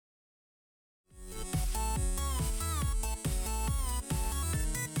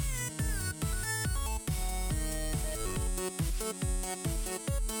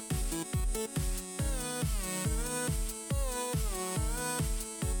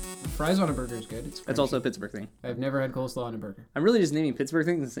Fries on a burger is good. It's also a Pittsburgh thing. I've never had coleslaw on a burger. I'm really just naming Pittsburgh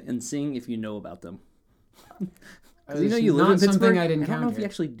things and seeing if you know about them. Because It's you live in Pittsburgh. something I'd I don't know encounter. if you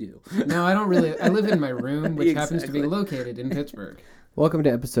actually do. No, I don't really. I live in my room, which happens to be Exactly. located in Pittsburgh. Welcome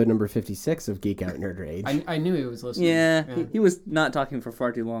to episode number 56 of Geek Out Nerd Rage. I knew he was listening. Yeah, he was not talking for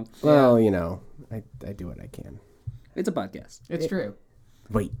far too long. Well, you know, I do what I can. It's a podcast. It's true.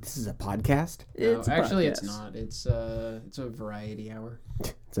 Wait, this is a podcast? It's No, a actually, podcast. it's not. It's a variety hour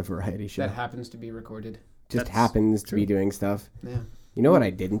It's a variety show. that happens to be recorded. Just That's happens to true. be doing stuff. Yeah. You know what I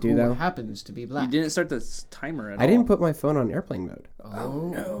didn't do, Who though? happens to be black. You didn't start the timer at all. I didn't put my phone on airplane mode,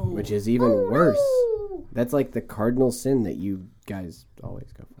 Oh no. which is even worse. That's like the cardinal sin that you guys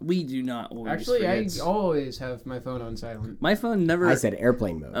always go for. We do not always Actually, I forget. always have my phone on silent. My phone never... I said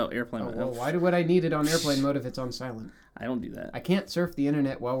airplane mode. Oh, airplane Oh, mode. well, why would I need it on airplane mode if it's on silent? I don't do that. I can't surf the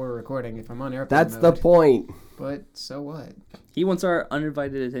internet while we're recording if I'm on airplane That's mode. the point. But so what? He wants our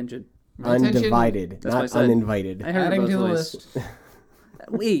uninvited attention. My attention- Undivided, That's what I not said. uninvited. I heard Adding it to both the ways. list.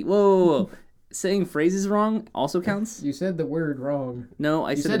 Wait, whoa. Saying phrases wrong also counts? You said the word wrong. No,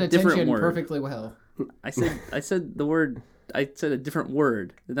 I You said said a different attention word. perfectly well. I said the word. I said a different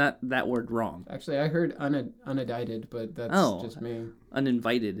word. Not that word wrong. Actually, I heard unindicted, but that's Oh. just me.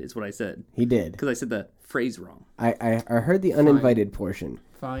 Uninvited is what I said He did. because I said the phrase wrong. I heard the uninvited portion,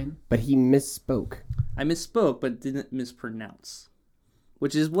 Fine. but he misspoke. I misspoke, but didn't mispronounce,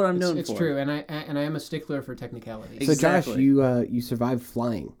 which is what I'm known It's for. true, and I am a stickler for technicalities. So Exactly. Josh, you survived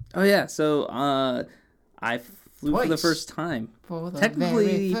flying. Oh yeah, so I flew for the Twice. first time, For the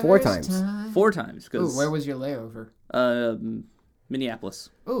technically very 4 first times. time. 4 times Ooh, because where was your layover? Minneapolis.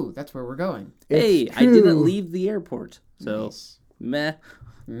 Ooh, that's where we're going. Hey, It's I didn't true. leave the airport, so Nice. meh.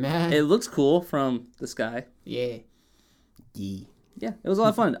 Man. It looks cool from the sky. Yeah. Yee. Yeah, it was a lot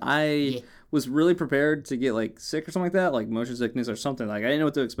of fun. I Yeah. was really prepared to get like sick or something like that, like motion sickness or something. Like I didn't know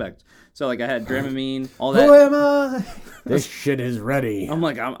what to expect. So like I had Dramamine, all Who that. am I? This shit is ready. I'm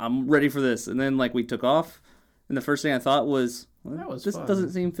like I'm ready for this. And then like we took off, and the first thing I thought was, well, That was this fun.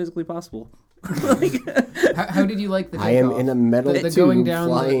 doesn't seem physically possible. Like, How did you like the takeoff? I am in a metal the tube going down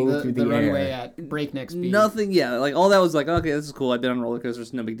flying the through the runway air. at breakneck speed. nothing. Yeah, like all that was like, okay, this is cool. I've been on roller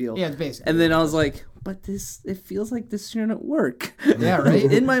coasters, no big deal. Yeah, it's basically. And then I was like, but it feels like this shouldn't work. Yeah, right?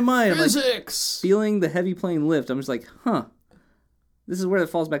 In my mind, I'm like, Physics. feeling the heavy plane lift. I'm just like, huh, this is where it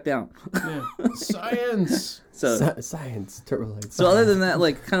falls back down. Yeah. Science. So Science. Turbolight. So other than that,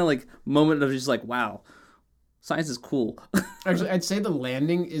 like kind of like moment of just like, wow, science is cool. Actually, I'd say the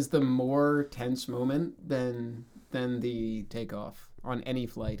landing is the more tense moment than the takeoff on any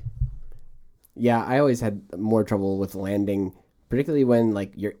flight. Yeah, I always had more trouble with landing, particularly when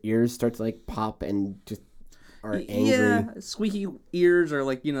like your ears start to like pop and just are angry. Yeah, squeaky ears or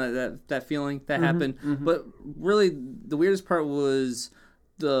like that feeling that happened. But really, the weirdest part was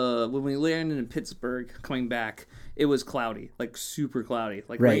when we landed in Pittsburgh coming back. It was cloudy, like super cloudy,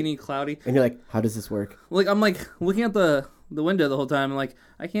 like Right. rainy, cloudy. And you're like, how does this work? Like I'm like looking at the window the whole time. I'm like,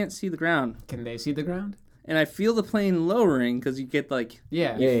 I can't see the ground, Can they see the ground? and I feel the plane lowering because you get like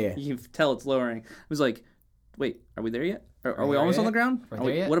Yeah. Yeah. you can tell it's lowering. I was like, wait, are we there yet? Are we there almost on yet? the ground? Are Are we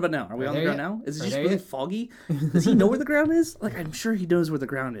we, there yet? what about now? Are we Are on the there ground yet? now? Is it Are just there really yet? foggy? Does he know where the ground is? Like, I'm sure he knows where the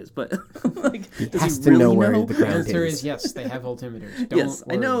ground is, but like, does has he to really know where the The ground answer is. is yes. They have altimeters. Don't Yes,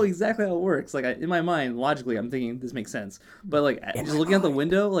 I know worry. exactly how it works. Like, in my mind, logically, I'm thinking this makes sense. But like, just looking out the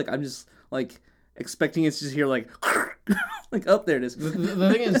window, like, I'm just like expecting it to just hear like, like, up there it is. The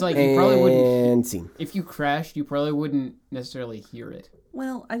thing is, like, you probably wouldn't. And scene. If you crashed, you probably wouldn't necessarily hear it.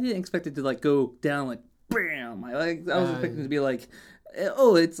 Well, I didn't expect it to like go down like, bam. I was expecting it to be like,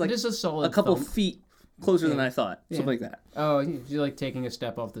 oh, it's like It is a solid a couple thump. feet closer than I thought, something like that. Oh, you're like taking a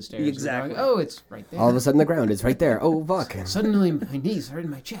step off the stairs. and Exactly. going, oh, it's right there. All of a sudden, the ground is right there. Oh, fuck. Suddenly, my knees are in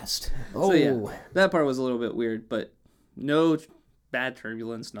my chest. Oh, So yeah, that part was a little bit weird, but no bad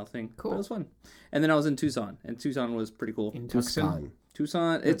turbulence, nothing. Cool. But it was fun. And then I was in Tucson, and Tucson was pretty cool. In Tucson. Tucson.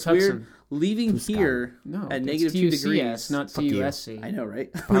 Tucson, it's Tucson. weird leaving here No, at it's negative 2 TUCS, degrees. not Fuck you. CUSC. I know, right?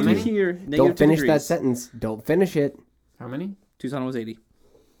 How Leaving many? here, negative Don't 2 finish that degrees. sentence. Don't finish it. How many? Tucson was 80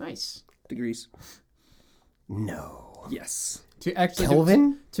 Nice. degrees. No. Yes. To actually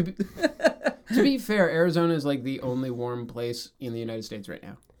Kelvin? To be fair, Arizona is like the only warm place in the United States right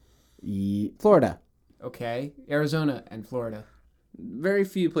now. Florida. Okay, Arizona and Florida. Very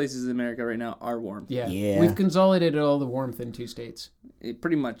few places in America right now are warm. Yeah, Yeah. we've consolidated all the warmth in 2 states.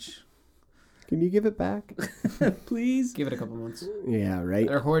 Pretty much. Can you give it back? Please? Give it a couple months. Yeah, right.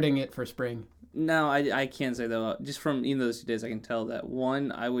 They're hoarding it for spring. No, I can say though, just from even those 2 days, I can tell that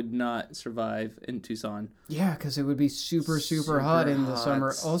one, I would not survive in Tucson. Yeah, because it would be super Super hot in the hot.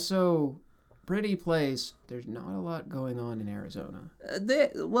 summer. Also, pretty place. There's not a lot going on in Arizona.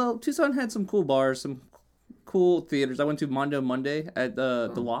 Tucson had some cool bars, some cool theaters. I went to Mondo Monday at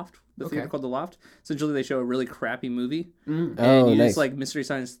the Loft, the theater called the Loft. Essentially, they show a really crappy movie, and you nice. just like Mystery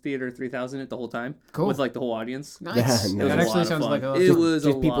Science Theater 3000 it the whole time, Cool. with like the whole audience. Nice. Yeah, That nice. actually sounds like a. It was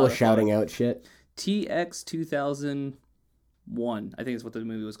Just a people lot of shouting fun. out shit. TX 2001, I think is what the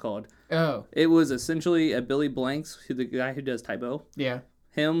movie was called. Oh, It was essentially a Billy Blanks, the guy who does Tybo, yeah.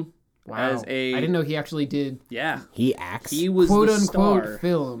 him Wow. as a I didn't know he actually did He acts. he was quote the unquote star.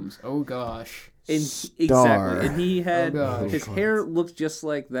 films. Oh gosh. And Star. exactly, and he had gosh. his hair looked just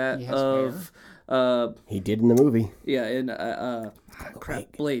like that He has of He did in the movie. yeah, and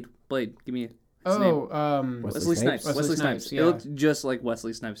crap, Blade, give me his name. Oh, Wesley Snipes. Wesley Snipes, yeah. It looked just like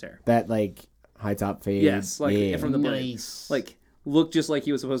Wesley Snipes' hair. That like high top fade. Yes, like yeah. from the Blade. nice. Like looked just like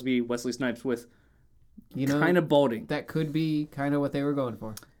he was supposed to be Wesley Snipes with you know, kind of balding. that could be kind of what they were going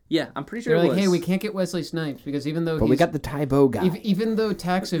for. Yeah, I'm pretty sure They're it like, was. hey, we can't get Wesley Snipes because even though But we got the Tybo guy. even though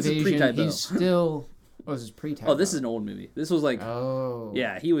tax This is evasion, pre-Tybo. he's still. Oh, this is pre-Tybo. Oh, this is an old movie. This was like Oh.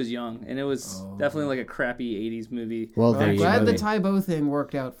 yeah, he was young, and it was definitely like a crappy '80s movie. well, Well, there I'm you glad go. the then. Tybo thing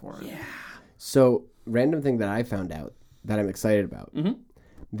worked out for him. Yeah. So, random thing that I found out that I'm excited about. Mhm.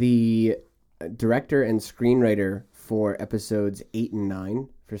 The director and screenwriter for episodes 8 and 9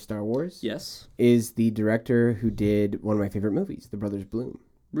 for Star Wars Yes. is the director who did one of my favorite movies, The Brothers Bloom.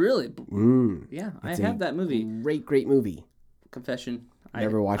 Really? Yeah, I It's have a that movie. Great movie. Confession.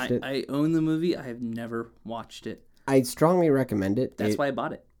 Never watched it? I own the movie. I have never watched it. I strongly recommend it. That's why I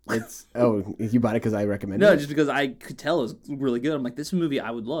bought it. It's you bought it because I recommended No, it? just because I could tell it was really good. I'm like, this is a movie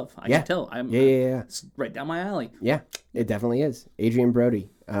I would love. I Yeah. can tell. Yeah. It's right down my alley. Yeah, it definitely is. Adrian Brody,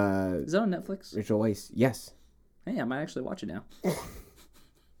 Is that on Netflix? Rachel Weisz. Yes. Hey, I might actually watch it now.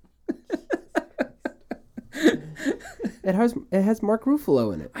 It has Mark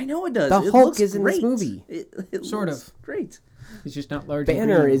Ruffalo in it. I know it does. The It Hulk looks is in this great. movie. It Sort looks of. great. He's just not large.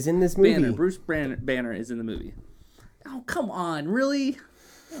 Banner is in this movie. Banner. Bruce Banner is in the movie. Oh, come on. Really?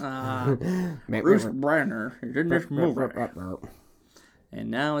 Bruce Banner is in this movie. And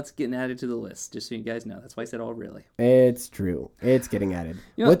now it's getting added to the list, just so you guys know. That's why I said, oh, really. It's true. It's getting added.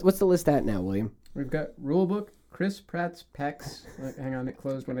 You know- What's the list at now, William? We've got Rulebook, Chris Pratt's Pecs. Hang on, it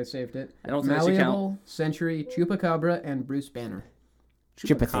closed when I saved it. I don't think that should count. Malleable, Century, Chupacabra, and Bruce Banner.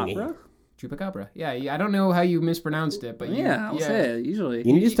 Chupathingy. Chupacabra. Yeah, I don't know how you mispronounced it, but I'll say it, usually.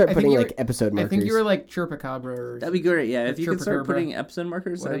 You need to start I think putting you like were- episode I markers. think you were like Chirpacabra or That'd be great, yeah. If you could start Chupacabra. putting episode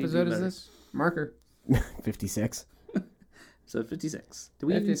markers, What that'd be episode is better. this? Marker. 56. So 56. Did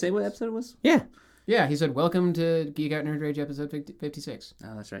we even say what episode it was? Yeah. Yeah, he said, welcome to Geek Out Nerd Rage episode 56.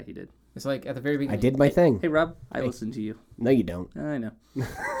 Oh, that's right, he did. It's like at the very I beginning. did my thing. Hey, Rob, I listened to you. No, you don't. I know.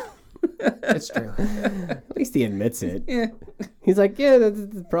 It's true. At least he admits it. Yeah. He's like, yeah, that's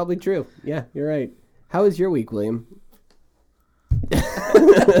probably true. Yeah, you're right. How was your week, William?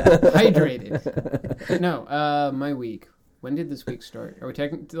 Hydrated. No, my week. When did this week start? Are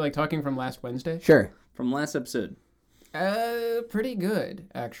we talking from last Wednesday? Sure. From last episode. Pretty good,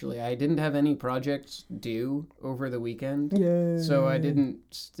 actually. I didn't have any projects due over the weekend. Yeah. So I didn't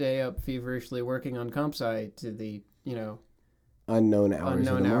stay up feverishly working on comp sci to the, Unknown hours of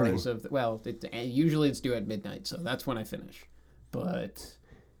the unknown morning. hours of usually it's due at midnight, so that's when I finish. But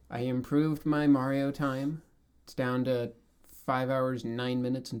I improved my Mario time. It's down to 5 hours, 9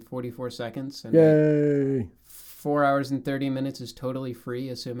 minutes, and 44 seconds. And Yay. 4 hours and 30 minutes is totally free,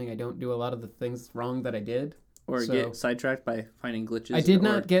 assuming I don't do a lot of the things wrong that I did. Or So- get sidetracked by finding glitches. I did or-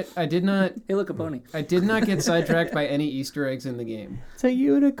 not get Hey, look, a pony. I did not get sidetracked by any Easter eggs in the game. It's a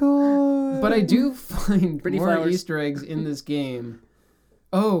unicorn. But I do find Pretty more flowers. Easter eggs in this game.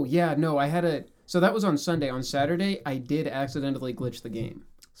 Oh, yeah, no, so that was on Sunday. On Saturday, I did accidentally glitch the game.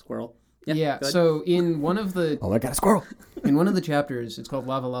 Squirrel. Yeah, go ahead. so in one of the Oh, I got a squirrel. chapters, it's called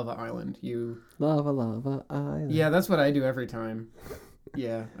Lava Lava Island. Lava, lava, island. Yeah, that's what I do every time.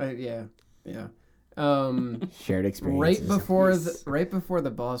 Yeah. Shared experience. Right before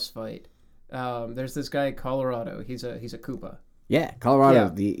the boss fight, there's this guy Colorado. He's a Koopa. Yeah,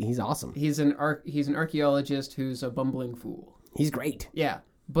 Colorado. Yeah. He's awesome. He's an archaeologist who's a bumbling fool. He's great. Yeah,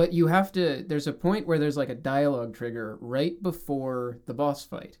 but you have to. There's a point where there's like a dialogue trigger right before the boss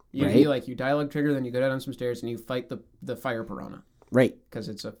fight. You dialogue trigger, then you go down some stairs and you fight the fire piranha Right. because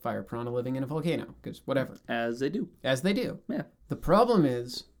it's a fire piranha living in a volcano. Because whatever, As they do. as they do. Yeah. The problem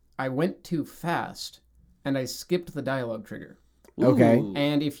is I went too fast and I skipped the dialogue trigger. Okay. Ooh.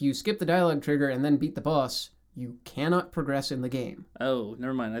 And if you skip the dialogue trigger and then beat the boss, you cannot progress in the game. Oh,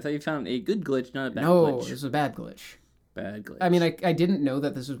 never mind. I thought you found a good glitch, not a bad No, glitch. this is a bad glitch. Bad glitch. I mean, I didn't know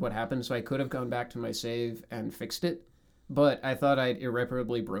that this is what happened, so I could have gone back to my save and fixed it, but I thought I'd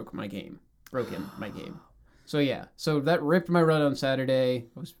irreparably broke my game. broken my game. So yeah, so that ripped my run on Saturday.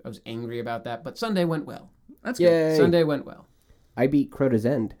 I was angry about that, but Sunday went well. That's Yay. good. Sunday went well. I beat Crota's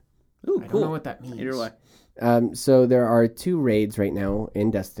End. Ooh, I don't cool. know what that means. Either way. So there are 2 raids right now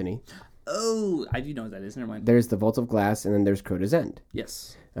in Destiny. Oh, I do know what that is. Never mind. There's the Vault of Glass, and then there's Crota's End.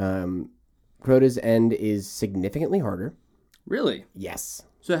 Yes. Crota's End is significantly harder. Really? Yes.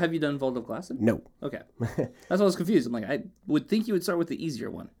 So have you done Vault of Glass? No. Okay. That's why I was confused. I'm like, I would think you would start with the easier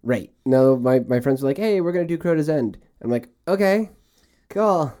one. Right. No, my friends were like, hey, we're going to do Crota's End. I'm like, okay,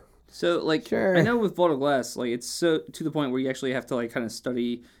 cool. So, like, Sure. I know with Vault of Glass, like, it's so to the point where you actually have to, like, kind of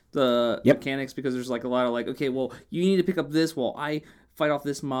study the Yep. mechanics because there's, like, a lot of, like, okay, well, you need to pick up this while I fight off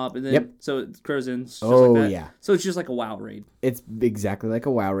this mob, and then, Yep. so it grows in, just Oh, like that. yeah. So it's just like a WoW raid. It's exactly like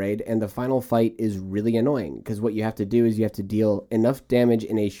a WoW raid, and the final fight is really annoying because what you have to do is you have to deal enough damage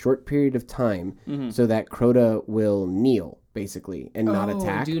in a short period of time so that Crota will kneel, basically, and not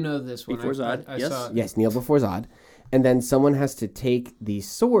attack. I do know this one. Before Zod, I yes. saw it. Yes, kneel before Zod. And then someone has to take the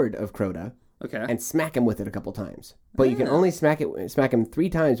sword of Crota Okay. and smack him with it a couple times. But you can only smack him 3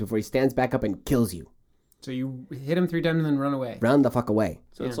 times before he stands back up and kills you. So you hit him 3 times and then run away. Run the fuck away.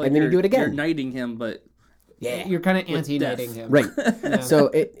 So it's Yeah. like And then you you're- do it again. You're knighting him, but Yeah. You're kind of anti-knighting death. him. Right. Yeah. So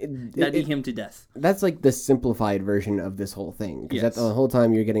knighting him to death. that's like the simplified version of this whole thing. Because Yes. the whole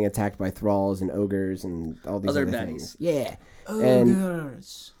time you're getting attacked by thralls and ogres and all these Other other baddies. things. Yeah. Oh, And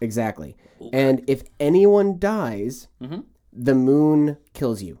gosh. exactly. And if anyone dies, Mhm. the moon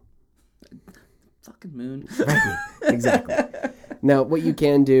kills you. Fucking moon. Right. Exactly. Now, what you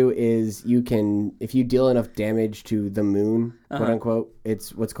can do is you can, if you deal enough damage to the moon, quote unquote,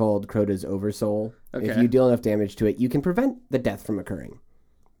 it's what's called Crota's Oversoul. If Okay. you deal enough damage to it, you can prevent the death from occurring.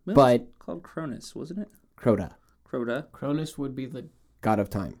 Moon But- was called Cronus, wasn't it? Crota, Crota. Cronus would be the... god of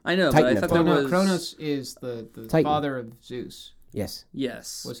time. I know, Titan but I of thought time. that Well, was no, Cronus is the Titan. father of Zeus. Yes.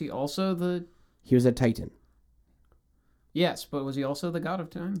 Yes. Was he also the... He was a Titan. Yes, but was he also the god of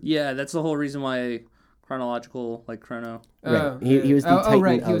time? Yeah, that's the whole reason why chronological, like chrono. Right. He was the Titan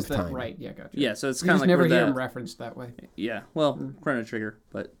right. He was of the time. right. Yeah, gotcha. Yeah, so it's You kind of just like never where hear that, him referenced that way. Yeah, well, Chrono Trigger,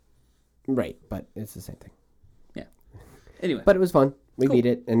 but Right, but it's the same thing. anyway. But it was fun. We Cool. beat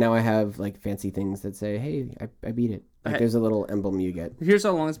it, and now I have like fancy things that say, "Hey, I beat it." Like, Okay. there's a little emblem you get. Here's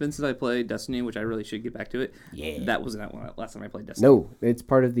how long it's been since I played Destiny, which I really should get back to it. Yeah. That wasn't that one last time I played Destiny. No, it's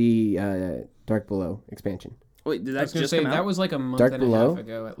part of the Dark Below expansion. Wait, did I that was going to just say, come out? that was like a month Dark and a Below? half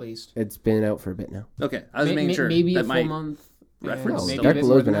ago, at least. It's been out for a bit now. Okay, I was making sure Maybe that a full my month. reference No, Maybe Dark a bit Below's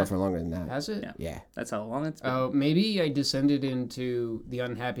more been than out that. for longer than that. Has it? Yeah. Yeah. that's how long it's been. Oh, maybe I descended into the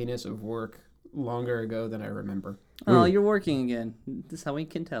unhappiness of work longer ago than I remember. Oh, you're working again. This is how we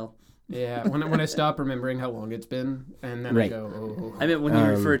can tell. Yeah, when I stop remembering how long it's been, and then I Right. go, oh. I meant when you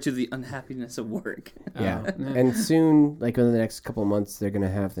refer to the unhappiness of work. Yeah. yeah. And soon, like in the next couple of months, they're gonna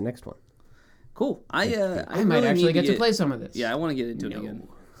have the next one. Cool. I I might really actually need get to play some of this. Yeah, I want to get into it No. again.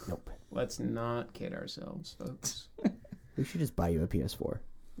 Nope. Let's not kid ourselves, folks. We should just buy you a PS4.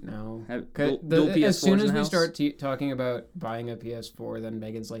 No. Have 'Cause dual as PS4s soon in as the we house? start talking about buying a PS4, then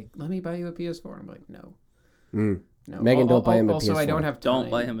Megan's like, "Let me buy you a PS4." I'm like, "No, Mm. no." Megan, don't buy him a Also, I PS4. don't have time. Don't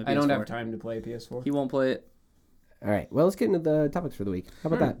buy him a I don't have PS4. time to play a PS4. He won't play it. All right. Well, let's get into the topics for the week. How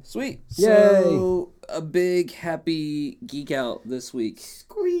about that? Sweet. Yay. So a big happy geek out this week.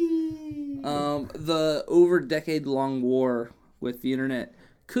 Squeeze. The over decade long war with the internet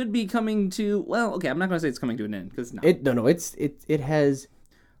could be coming to. Well, okay, I'm not going to say it's coming to an end because no. It has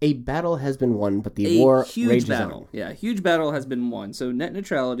a battle has been won, but the A war huge rages battle. on. Yeah, a huge battle has been won. So net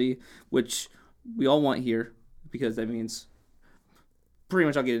neutrality, which we all want here, because that means pretty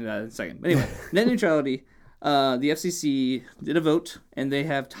much. I'll get into that in a second. But anyway, net neutrality. The FCC did a vote, and they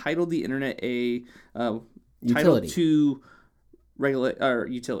have titled the internet a Title Utility. II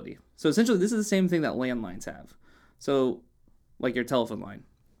utility. So essentially, this is the same thing that landlines have. So, like your telephone line,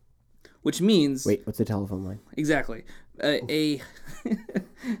 which means Wait, what's a telephone line? exactly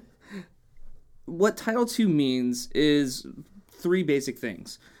what Title II means is 3 basic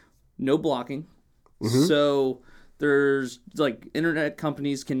things: no blocking. So there's like internet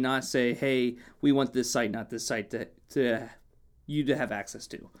companies cannot say, "Hey, we want this site, not this site to you to have access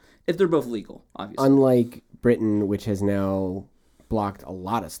to," if they're both legal, obviously. Unlike Britain, which has now blocked a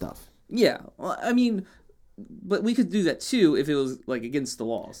lot of stuff. Yeah, well, I mean, but we could do that too if it was like against the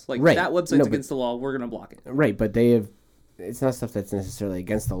laws. Like Right. that website's No, but- against the law, we're gonna block it. Right, but they have. It's not stuff that's necessarily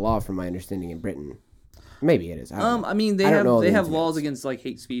against the law, from my understanding in Britain. Maybe it is. I don't know. I mean, I don't know all they the have ins and laws outs. against like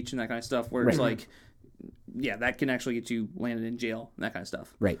hate speech and that kind of stuff, where it's like, yeah, that can actually get you landed in jail and that kind of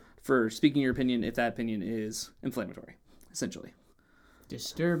stuff Right. for speaking your opinion if that opinion is inflammatory, essentially.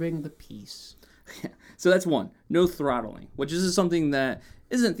 Disturbing the peace. So that's one. No throttling, which is something that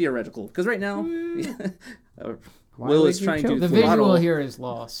isn't theoretical. Because right now, Will would is you trying to choke? The throttle. visual here is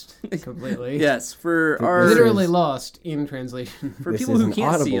lost completely. Yes, for This our is- Literally lost in translation. for This people is who an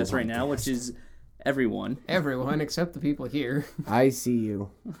can't see audible us right now, which podcast. is everyone. Everyone except the people here, I see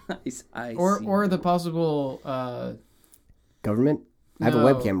you. I or see. or the possible. Government? I have a No.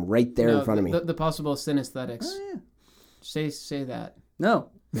 webcam right there in front of me. The possible synesthetics. Oh, yeah. Say that. No,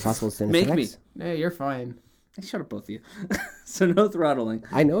 The possible make me. synesthetics? Hey, you're fine. Hey, shut up, both of you. So no throttling.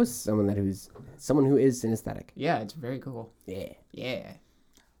 I know someone who is synesthetic. Yeah, it's very cool. Yeah. Yeah.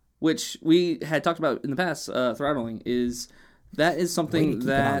 Which we had talked about in the past. Throttling is Way something to keep it on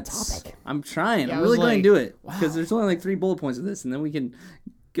that topic. I'm trying. Yeah, I'm I really was going like, to do it wow. because there's only like 3 bullet points of this, and then we can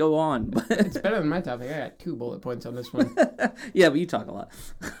go on. It's But better than my topic. I got 2 bullet points on this one. yeah, but you talk a lot.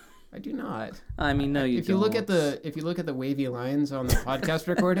 I do not. I mean, no, you. If you look don't. at the wavy lines on the podcast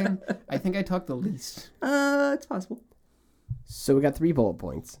recording, I think I talk the least. It's possible. So we got 3 bullet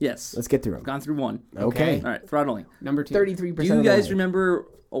points. Yes, Let's get through them. gone through 1. Okay. All right, throttling. Number 2. 33%. Do you of the guys way. remember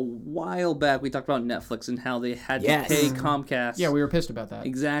a while back we talked about Netflix and how they had Yes. to pay Comcast? Yeah, we were pissed about that.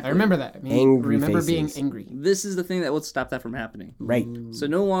 Exactly. I remember that. I mean, Angry remember being faces. angry. This is the thing that would stop that from happening. Right. So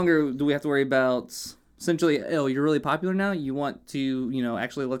no longer do we have to worry about essentially, oh, you're really popular now. You want to,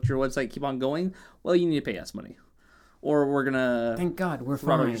 actually let your website keep on going. Well, you need to pay us money, or we're gonna Thank God we're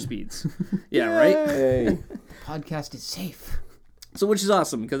throttle fine. your speeds. Yeah, right. Hey. Podcast is safe. So which is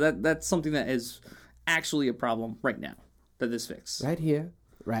awesome because that's something that is actually a problem right now that this fixed. Right here,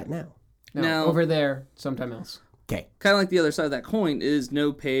 right now. No, Now- over there, sometime else. Okay. Kind of like the other side of that coin is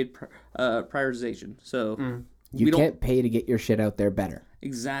no paid prioritization. So You we don't- can't pay to get your shit out there better.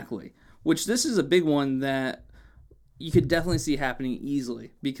 Exactly. Which this is a big one that you could definitely see happening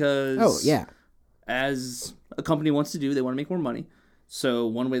easily because Oh, yeah. as a company wants to do, they want to make more money. So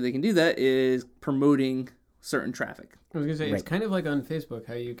one way they can do that is promoting certain traffic. I was gonna say it's Right. kind of like on Facebook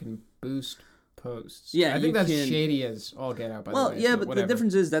how you can boost posts. Yeah, I you think that's can- shady as all get out. By Well, the way, yeah, but whatever. the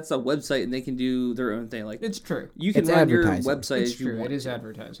difference is that's a website and they can do their own thing. Like It's true. you can It's run your advertising. website It's as you true. want It is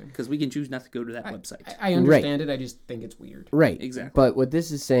advertising. because we can choose not to go to that website. I understand it. I just think it's weird. Right. Exactly. But what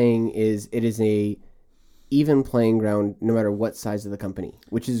this is saying is it is a even playing ground no matter what size of the company,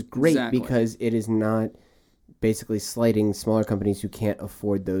 which is great Exactly. because it is not basically slighting smaller companies who can't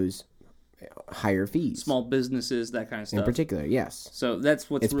afford those higher fees. Small businesses, that kind of in stuff. particular, yes. So that's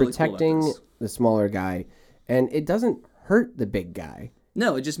what's It's really protecting cool about this. the smaller guy, and it doesn't hurt the big guy.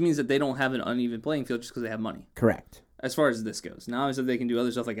 No, it just means that they don't have an uneven playing field just because they have money. Correct. As far as this goes, now obviously they can do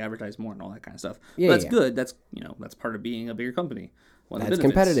other stuff like advertise more and all that kind of stuff. Yeah, but that's yeah. good. That's that's part of being a bigger company. One of the That's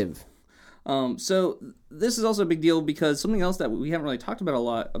benefits. competitive. So this is also a big deal because something else that we haven't really talked about a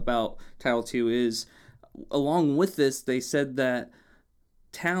lot about Title II is, along with this, they said that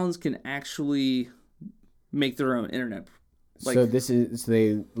towns can actually make their own internet. Like, So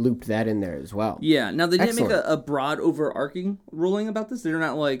they looped that in there as well. yeah. Now they didn't make Excellent. a broad overarching ruling about this. They're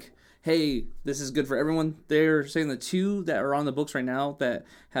not like, hey, this is good for everyone. They're saying the 2 that are on the books right now that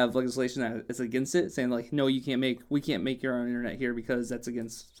have legislation that is against it, saying like, no, we can't make your own internet here because that's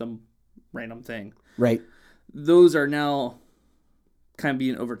against some random thing. Right. Those are now kind of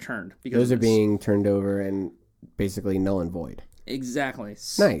being overturned because Those of are this. being turned over and basically null and void. exactly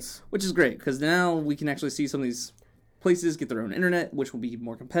Nice. which is great because now we can actually see some of these places get their own internet, which will be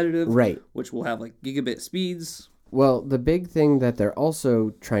more competitive, Right. which will have like gigabit speeds. Well, the big thing that they're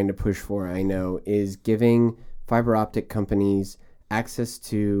also trying to push for, I know, is giving fiber optic companies access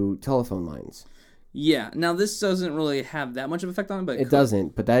to telephone lines. Yeah, now this doesn't really have that much of an effect on it, but It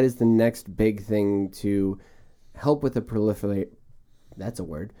doesn't, but that is the next big thing to help with the That's a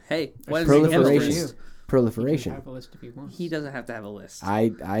word. Hey, why does he have a Proliferation. list? Proliferation. Have a list if you want. He doesn't have to have a list.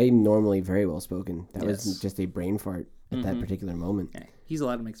 I'm normally very well spoken. That Yes. was just a brain fart at that particular moment. Okay, he's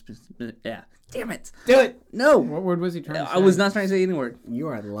allowed to make. Yeah, damn it! Do it. No, What word was he trying to say? I was not trying to say any word. You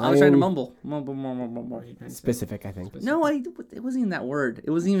are lying. I was trying to mumble. Mumble. What was he trying to say? Specific, I think. No, it wasn't even that word. It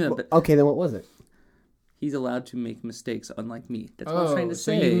wasn't even. Okay, then what was it? He's allowed to make mistakes, unlike me. That's what I was trying to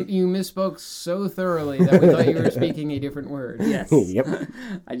so say. you misspoke so thoroughly that we thought you were speaking a different word. Yes. Yep.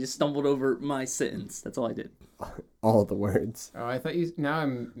 I just stumbled over my sentence. That's all I did. All the words. Oh, I thought you. Now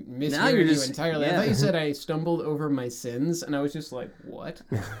I'm Now mishearing you're you just- entirely. I yeah. thought you said I stumbled over my sins, and I was just like, "What?"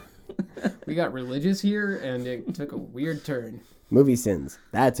 We got religious here, and it took a weird turn. Movie Sins.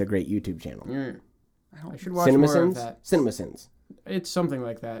 That's a great YouTube channel. I should watch Cinema more of Sins? that. Cinema Sins. It's something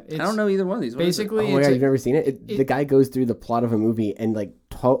like that. It's I don't know either one of these. What is it? Basically, Oh my it's god, a- you've never seen it? The guy goes through the plot of a movie and like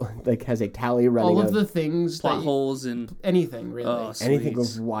has a tally running all of the things plot that holes and anything really. oh, anything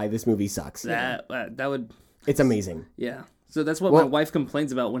sweet. of why this movie sucks. that would It's amazing. yeah. So that's what my wife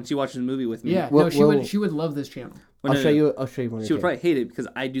complains about when she watches a movie with me. Yeah, Well, she would love this channel. I'll show you one. She would probably hate it because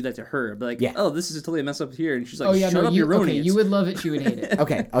I do that to her. But like, oh, this is totally messed up here, and she's like, shut up, you're ruining it. You would love it. She would hate it.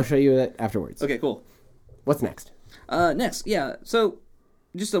 Okay, I'll show you that afterwards. Okay, cool. What's next? Next, yeah. So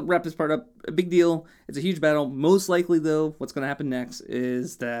just to wrap this part up, a big deal. It's a huge battle. Most likely, though, what's going to happen next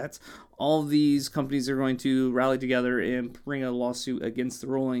is that all of these companies are going to rally together and bring a lawsuit against the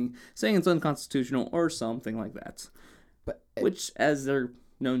ruling, saying it's unconstitutional or something like that. But which, as they're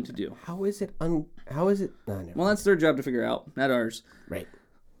known to do. How is it? No, well, that's their job to figure out, not ours. Right.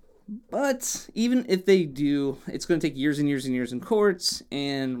 But even if they do, it's going to take years and years and years in courts.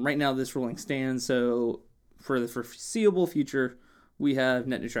 And right now, this ruling stands. So for the foreseeable future, we have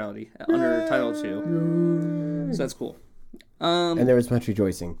net neutrality under Title II. So that's cool. And there was much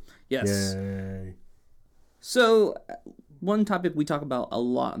rejoicing. Yes. Yay. So one topic we talk about a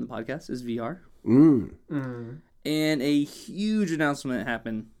lot on the podcast is VR. And a huge announcement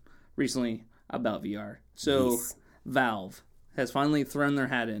happened recently about VR. So Valve has finally thrown their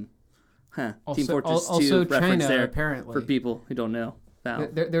hat in. Team Fortress 2 reference China, there apparently. for people who don't know.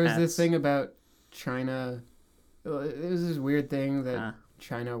 Valve there was this thing about China. It was this weird thing that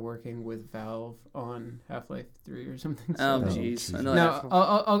China working with Valve on Half-Life 3 or something. Oh jeez. No,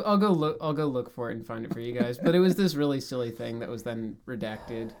 I'll go look. I'll go look for it and find it for you guys. But it was this really silly thing that was then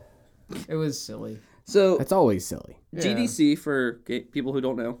redacted. It was silly. So that's always silly. GDC for people who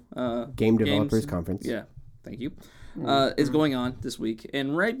don't know. Game Developers Conference. Yeah, thank you. Is going on this week,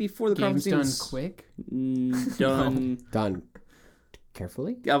 and right before the conference done quick. Done.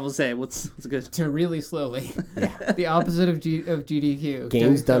 Carefully. I will say what's good. To really slowly. Yeah. The opposite of GDQ.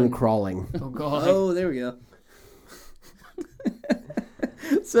 Games done crawling. Oh god. Oh, there we go.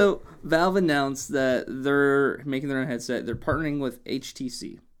 So Valve announced that they're making their own headset. They're partnering with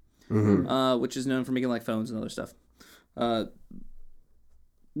HTC, which is known for making like phones and other stuff,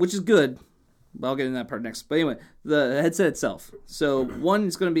 which is good. I'll get into that part next. But anyway, the headset itself. So one,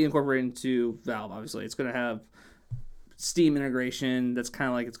 it's going to be incorporated into Valve. Obviously, it's going to have Steam integration. That's kind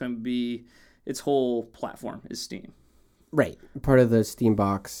of like it's going to be its whole platform is Steam. Right. Part of the Steam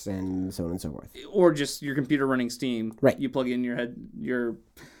box and so on and so forth. Or just your computer running Steam. Right. You plug in your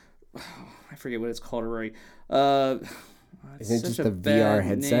I forget what it's called already. Isn't it just the VR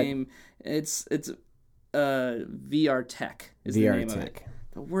headset? Name. It's VR Tech is the name of it.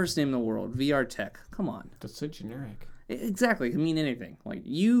 The worst name in the world. VR Tech. Come on. That's so generic. Exactly. It can mean anything. Like,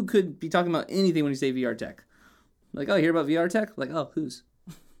 you could be talking about anything when you say VR Tech. Like, oh, you hear about VR Tech? Like, oh, whose?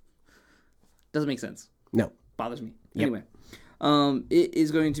 Doesn't make sense. No. Bothers me. Yep. Anyway. It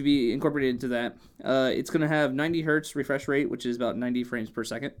is going to be incorporated into that. It's going to have 90 hertz refresh rate, which is about 90 frames per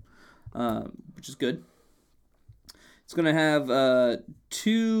second, which is good. It's going to have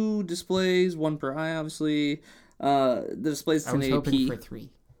 2 displays, 1 per eye, obviously. The display's 1080p. I was hoping for 3.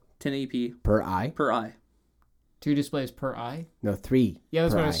 1080p. Per eye? Per eye. 2 displays per eye? No, 3. Yeah,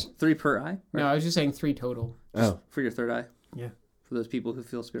 that's per what I eye. was... 3 per eye? No, I was just saying 3 total. For your third eye? Yeah. For those people who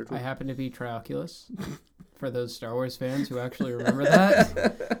feel spiritual. I happen to be Trioculus. For those Star Wars fans who actually remember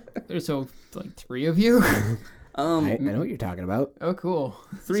that. There's so, like, 3 of you. I know what you're talking about. Oh, cool.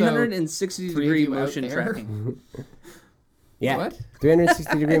 360-degree motion tracking. Yeah. What?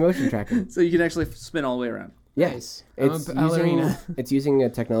 360-degree motion tracking. So you can actually spin all the way around. Nice. It's using a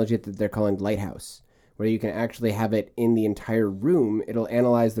technology that they're calling Lighthouse, where you can actually have it in the entire room. It'll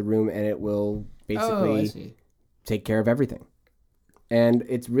analyze the room, and it will basically take care of everything. And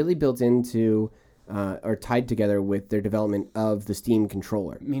it's really built into... or tied together with their development of the Steam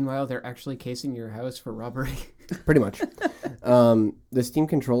controller. Meanwhile, they're actually casing your house for robbery. Pretty much. The Steam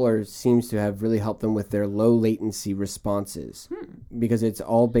controller seems to have really helped them with their low latency responses because it's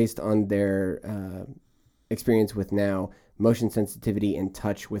all based on their experience with now motion sensitivity and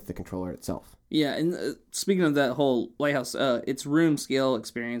touch with the controller itself. Yeah, and speaking of that whole Lighthouse, it's room scale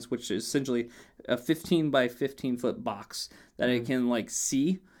experience, which is essentially a 15 by 15 foot box that it can like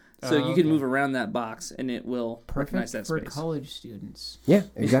see. So you can move around that box, and it will recognize that space. For college students. Yeah,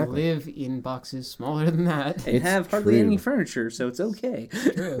 exactly. Who live in boxes smaller than that. And have hardly any furniture, so it's okay.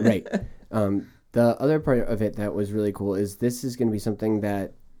 True. Right. The other part of it that was really cool is this is going to be something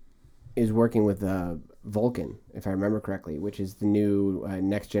that is working with Vulkan, if I remember correctly, which is the new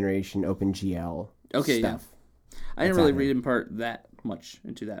next generation OpenGL stuff. Yeah. I didn't really read that much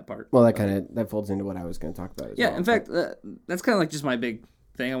into that part. Well, that folds into what I was going to talk about as well. Yeah, in fact, that's kind of like just my big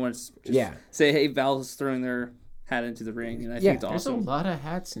thing. I want to just say, hey, Valve's throwing their hat into the ring, and I think it's awesome. There's a lot of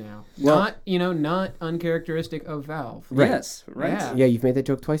hats now. Well, not uncharacteristic of Valve. Right. Yes, right. Yeah, you've made that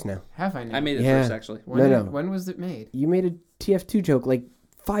joke twice now. Have I now? I made it first, actually. When was it made? You made a TF2 joke like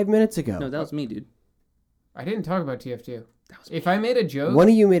 5 minutes ago. No, that was me, dude. I didn't talk about TF2. If I made a joke, One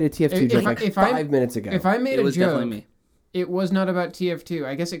of you made a TF2 joke if 5 minutes ago. if I made It a was definitely joke, me. it was not about TF2.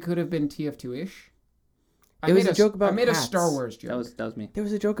 I guess it could have been TF2-ish. It was a joke about I made a hats. Star Wars joke. That was me. There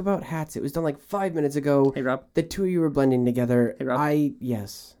was a joke about hats. It was done like 5 minutes ago. Hey, Rob. The two of you were blending together. Hey, Rob.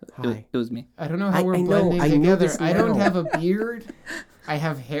 Yes. It was, Hi. it was me. I don't know how we're I know blending together. this I don't now. have a beard. I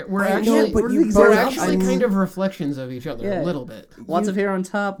have hair. We're I actually, know, but you we're both- actually I'm- kind of reflections of each other Yeah. a little bit. Lots of hair on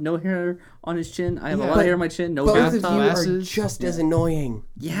top, no hair on his chin. I have a Yeah. lot of hair on my chin, no Both hair of on you top. are Glasses. just as annoying.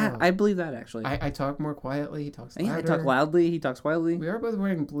 Yeah, I believe that actually. I talk more quietly. He talks louder. Yeah, I talk loudly. He talks wildly. We are both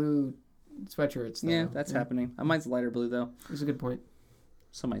wearing blue sweatshirts, though. Yeah, that's happening. Mine's lighter blue though. That's a good point.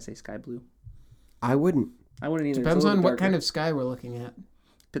 Some might say sky blue. I wouldn't. I wouldn't either. Depends on what kind of sky we're looking at.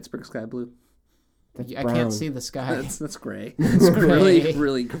 Pittsburgh sky blue. That's I brown. can't see the sky. That's gray. It's really, Gray.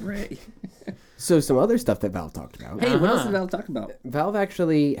 really gray. So some other stuff that Valve talked about. Hey, what else Uh-huh. did Val talk about? Valve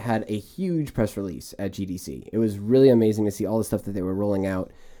actually had a huge press release at GDC. It was really amazing to see all the stuff that they were rolling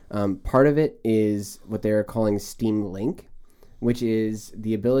out. Part of it is what they're calling Steam Link, which is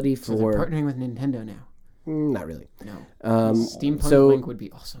the ability So they're for... partnering with Nintendo now. Not really. No. Um, Steampunk so- Link would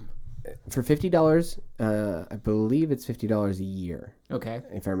be awesome. For $50, I believe it's $50 a year, Okay.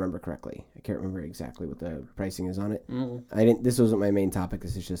 if I remember correctly. I can't remember exactly what the pricing is on it. Mm. This wasn't my main topic.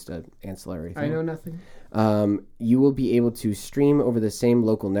 This is just an ancillary thing. I know nothing. You will be able to stream over the same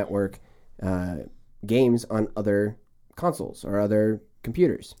local network games on other consoles or other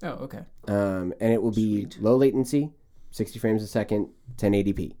computers. Oh, okay. And it will be low latency, 60 frames a second,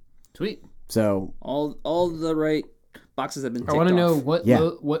 1080p. Sweet. So All the right boxes have been ticked I want to know off. what Yeah.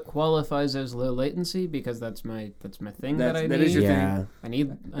 what qualifies as low latency because that's my thing that I That need. is your yeah, thing. I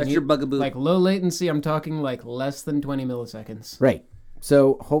need That's your bugaboo. like low latency. I'm talking like less than 20 milliseconds. right.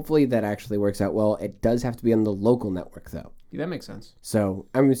 So hopefully that actually works out well. It does have to be on the local network though. Yeah, that makes sense. So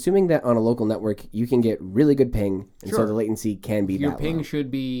I'm assuming that on a local network you can get really good ping, and so Sure. the latency can be Your that ping low.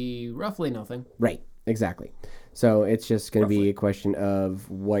 should be roughly nothing. Right. Exactly. So it's just going to be a question of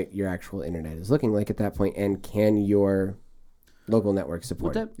what your actual internet is looking like at that point, and can your local network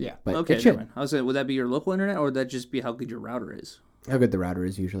support Would it? that, Yeah. But okay, it should. never mind. I was saying, would that be your local internet, or would that just be how good your router is? How good the router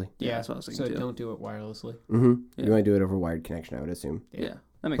is usually. Yeah, that's what I was thinking So too. don't do it wirelessly. Mm-hmm. Yeah. You want to do it over wired connection, I would assume. Yeah,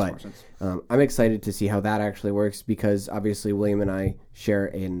 that makes But- more sense. I'm excited to see how that actually works because obviously William and I share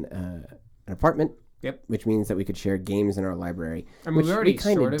an apartment. Yep. Which means that we could share games in our library. I mean, which we already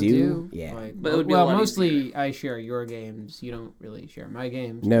kinda sort of do. Yeah. Like, But it would be a well, lot mostly I share your games. You don't really share my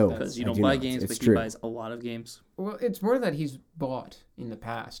games. No. but that's- Because you I don't do buy not. games, It's but true. he buys a lot of games. Well, it's more that he's bought in the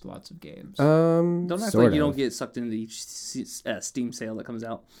past lots of games. Don't act sort like you of. don't get sucked into each Steam sale that comes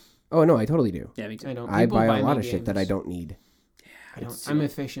out. Oh no, I totally do. Yeah, me too. I don't. I People buy a me lot of shit that I games. don't need. I don't. I'm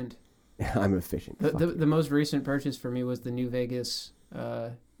efficient. I'm efficient. The, Fuck the, you. the most recent purchase for me was the New Vegas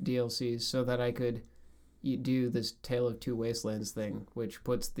DLCs, so that I could do this Tale of Two Wastelands thing, which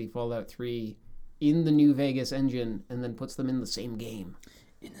puts the Fallout 3 in the New Vegas engine and then puts them in the same game.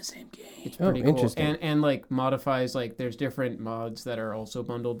 In the same game. It's Oh, pretty cool. interesting. And like modifies, like there's different mods that are also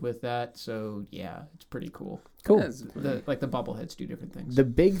bundled with that. So yeah, it's pretty cool. Cool. That's- The bobbleheads do different things. The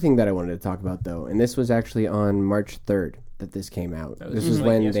big thing that I wanted to talk about, though, and this was actually on March 3rd that this came out. That was This just was like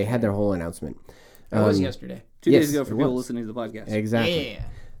when yesterday. they had their whole announcement. That was yesterday. 2 yes, days ago for it people was. listening to the podcast. Exactly. Yeah.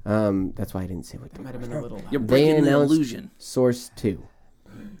 That's why I didn't say what That they might were. have been a little. You're loud. They breaking the announced- illusion. Source 2,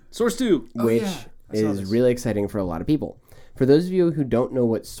 Source 2. Oh, which yeah. I saw is this. really exciting for a lot of people. For those of you who don't know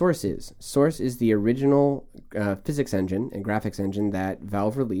what Source is the original physics engine and graphics engine that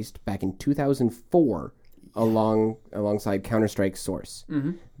Valve released back in 2004 alongside Counter-Strike Source.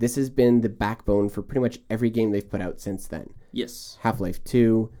 Mm-hmm. This has been the backbone for pretty much every game they've put out since then. Yes. Half-Life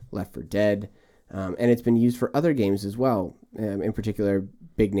 2, Left 4 Dead, and it's been used for other games as well. In particular,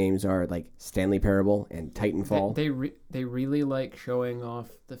 big names are like Stanley Parable and Titanfall. They really like showing off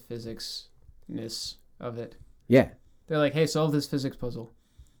the physics-ness of it. Yeah, They're like, hey, solve this physics puzzle.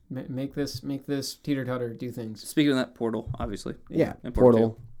 Make this teeter-totter do things. Speaking of that, Portal, obviously. yeah, And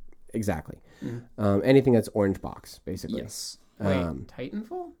Portal, exactly. Mhm. Anything that's Orange Box, basically. Yes. Wait, Um,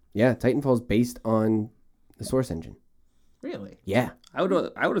 Titanfall? Yeah, Titanfall's based on the Source engine. Really? Yeah, I would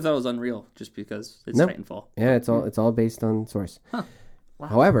have thought it was Unreal just because it's Nope. Titanfall. yeah, it's all based on Source. Huh. Wow.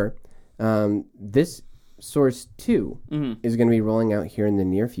 However, this Source 2 Mm-hmm. is going to be rolling out here in the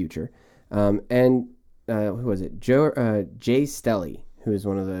near future, and who was it? Jay Stelly, who is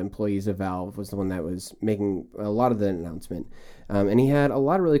one of the employees of Valve, was the one that was making a lot of the announcement, and he had a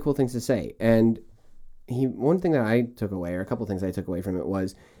lot of really cool things to say. And one thing that I took away, or a couple things I took away from it,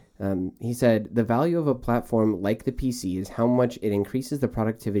 was he said the value of a platform like the PC is how much it increases the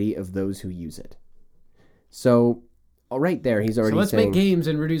productivity of those who use it. So right there, he's already So let's saying... make games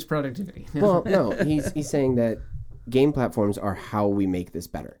and reduce productivity. Well, no, he's saying that game platforms are how we make this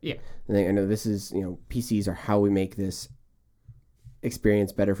better. Yeah. I know this is, PCs are how we make this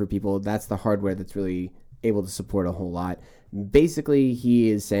experience better for people. That's the hardware that's really able to support a whole lot. Basically, he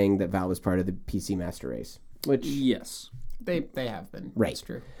is saying that Valve is part of the PC master race, which... Yes. They have been. Right. That's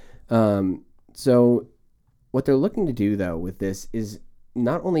true. So what they're looking to do, though, with this is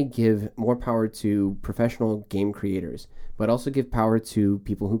not only give more power to professional game creators, but also give power to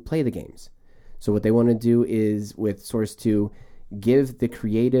people who play the games. So what they want to do is, with Source 2, give the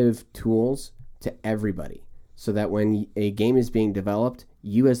creative tools to everybody, so that when a game is being developed,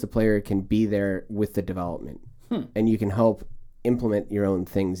 you as the player can be there with the development, and you can help implement your own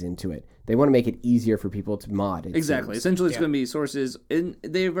things into it. They want to make it easier for people to mod. Exactly. Essentially, it's going to be Source's, and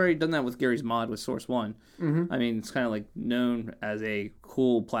they've already done that with Gary's mod with Source 1. I mean, it's kind of like known as a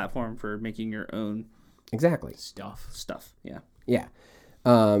cool platform for making your own stuff. Yeah. Yeah.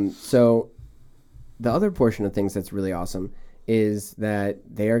 So the other portion of things that's really awesome is that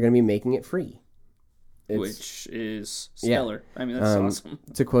they are going to be making it free. Which is stellar. I mean, that's awesome.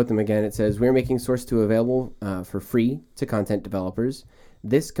 To quote them again, it says, "We're making Source 2 available for free to content developers.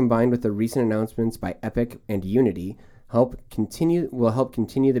 This, combined with the recent announcements by Epic and Unity, will help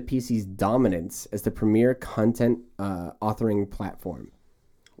continue the PC's dominance as the premier content authoring platform."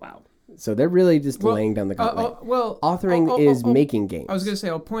 Wow. So they're really just laying down the gauntlet. Authoring is making games. I was going to say,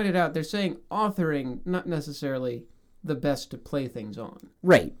 I'll point it out. They're saying authoring, not necessarily the best to play things on.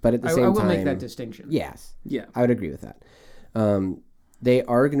 Right, but at the same time... I will make that distinction. Yes. Yeah. I would agree with that. They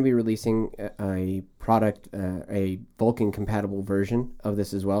are going to be releasing a product, a Vulkan-compatible version of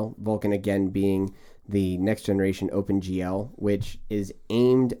this as well. Vulkan, again, being the next-generation OpenGL, which is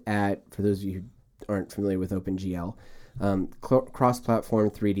aimed at, for those of you who aren't familiar with OpenGL, cross-platform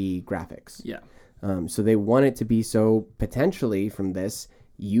 3D graphics. Yeah. So they want it to be so, potentially, from this,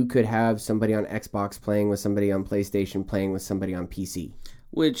 you could have somebody on Xbox playing with somebody on PlayStation playing with somebody on PC.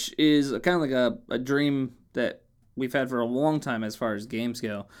 Which is kind of like a dream that we've had for a long time as far as games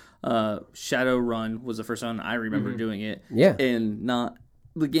go. Shadowrun was the first one I remember doing it. Yeah. And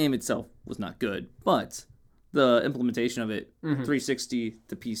the game itself was not good, but the implementation of it, 360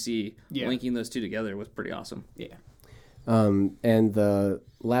 to PC, linking those two together was pretty awesome. Yeah. And the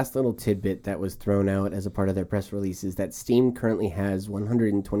last little tidbit that was thrown out as a part of their press release is that Steam currently has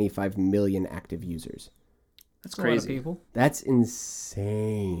 125 million active users. That's crazy. A lot of people. That's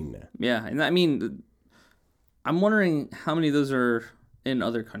insane. Yeah, and I mean, I'm wondering how many of those are in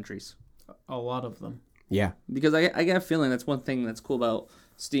other countries. A lot of them. Yeah. Because I got a feeling that's one thing that's cool about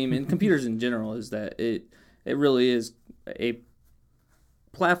Steam and computers in general is that it really is a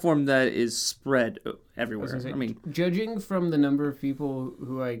platform that is spread everywhere. I mean, judging from the number of people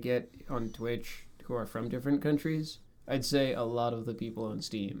who I get on Twitch who are from different countries, I'd say a lot of the people on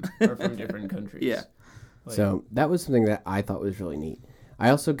Steam are from different countries. Yeah. So that was something that I thought was really neat.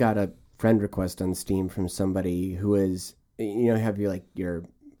 I also got a friend request on Steam from somebody who is, have your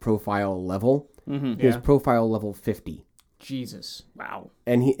profile level. His profile level 50. Jesus. Wow.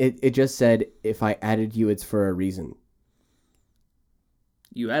 And it just said, if I added you, it's for a reason.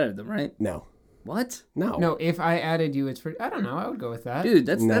 You added them, right? No. What? No, if I added you, it's for... I don't know. I would go with that. Dude,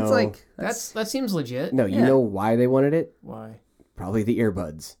 that's like... That seems legit. No, you know why they wanted it? Why? Probably the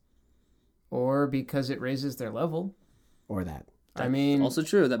earbuds. Or because it raises their level. Or that. I mean... Also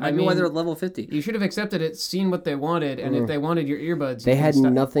true. That might be why they're at level 50. You should have accepted it, seen what they wanted, and if they wanted your earbuds... They had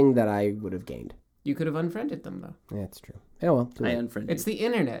nothing that I would have gained. You could have unfriended them, though. Yeah, that's true. Yeah, well. I unfriended It's the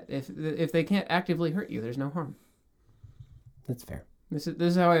internet. If they can't actively hurt you, there's no harm. That's fair. This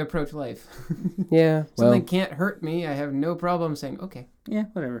is how I approach life. Yeah, Something can't hurt me. I have no problem saying, okay. Yeah,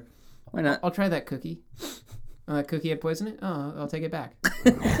 whatever. Why not? I'll try that cookie. That cookie had poison in it? Oh, I'll take it back.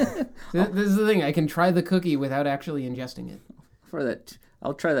 This is the thing. I can try the cookie without actually ingesting it. For that,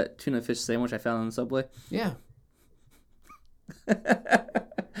 I'll try that tuna fish sandwich I found on the Subway. Yeah.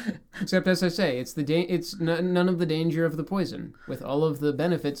 Except, as I say, it's none of the danger of the poison, with all of the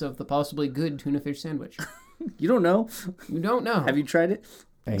benefits of the possibly good tuna fish sandwich. You don't know. You don't know. Have you tried it?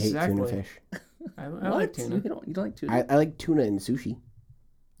 I hate tuna fish. I like tuna. You don't like tuna? I like tuna in sushi.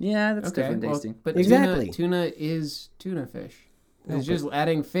 Yeah, that's different tasting. But exactly. Tuna is tuna fish. It's just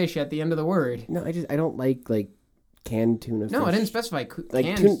adding fish at the end of the word. No, I don't like canned tuna fish. No, I didn't specify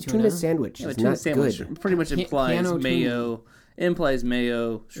canned tuna sandwich is not sandwich good. Pretty much implies mayo. Implies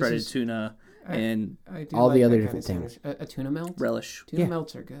mayo, shredded tuna, and all the other different things. A tuna melt? Relish. Tuna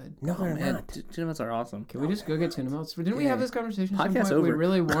melts are good. No, they're man, not. Tuna melts are awesome. Can we just go get tuna melts? Didn't we have this conversation? At some Podcast point? over. We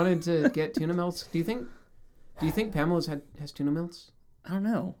really wanted to get tuna melts. Do you think Pamela's has tuna melts? I don't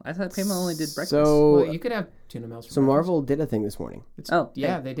know. I thought Paramount only did breakfast. So, Well, you could have tuna melts. For breakfast. Marvel did a thing this morning.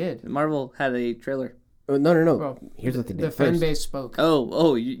 Yeah, they did. Marvel had a trailer. Oh, no. Well, Here's what they did The fan first. base spoke.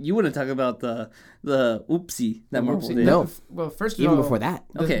 You want to talk about the oopsie that Marvel did? No. Well, first of Even all, before that.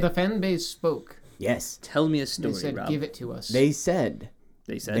 Okay. the fan base spoke. Yes. Tell me a They story, said, Rob. "Give it to us." They said,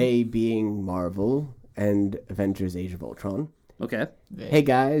 They said, they being Marvel and Avengers Age of Ultron, okay. hey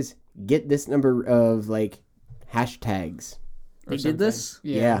guys, get this number of, like, hashtags. They Or did something. this?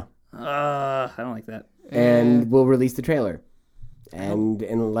 Yeah. I don't like that. And we'll release the trailer. And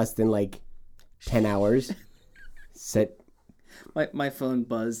in less than, like, 10 hours, set. My phone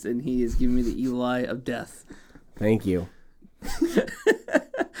buzzed, and he is giving me the evil eye of death. Thank you.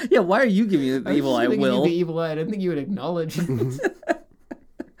 Yeah, why are you giving me the I was evil just eye, giving Will? you the evil eye. I didn't think you would acknowledge it.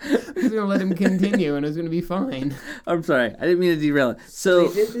 I was going to let him continue, and it was going to be fine. I'm sorry. I didn't mean to derail it. So,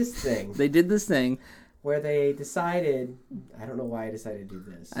 They did this thing they did this thing. where they decided. I don't know why I decided to do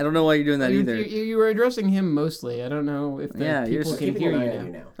this. I don't know why you're doing that either. You were addressing him mostly. I don't know if the Yeah, you're people can Keeping hear an you eye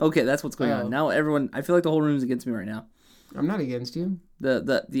on now. Okay, that's what's going Oh. on. Now everyone, I feel like the whole room's against me right now. I'm not against you.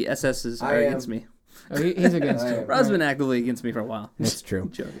 The SSs are I am. against me. Oh, he's against you. Rob's been actively against me for a while. That's true.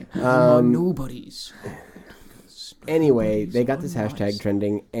 Joking. Nobody's. Anyway, they got this hashtag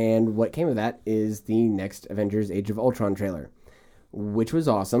trending, and what came of that is the next Avengers Age of Ultron trailer, which was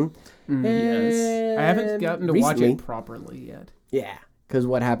awesome. Yes. I haven't gotten to watch it properly yet. Yeah, because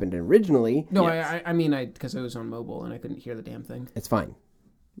what happened originally... No, Yes. I mean, because I was on mobile and I couldn't hear the damn thing. It's fine.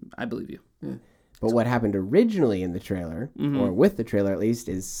 I believe you. But what happened originally in the trailer, or with the trailer at least,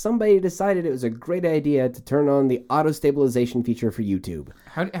 is somebody decided it was a great idea to turn on the auto-stabilization feature for YouTube.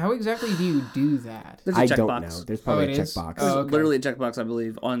 How exactly do you do that? There's a I checkbox. don't know. There's probably it a is? checkbox. There's Oh, okay. literally a checkbox, I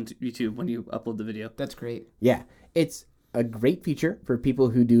believe, on YouTube when you upload the video. That's great. Yeah, it's a great feature for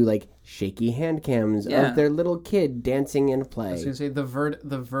people who do like shaky hand cams Yeah. of their little kid dancing in a I was play. gonna say the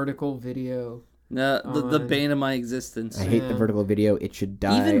vertical video. No, the On- bane of my existence. I hate the vertical video. It should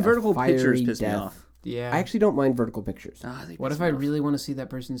die. Even a vertical fiery pictures piss me death. off. Yeah. I actually don't mind vertical pictures. They What piss if me I off. really want to see that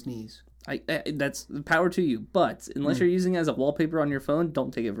person's knees? That's power to you. But unless you're using it as a wallpaper on your phone,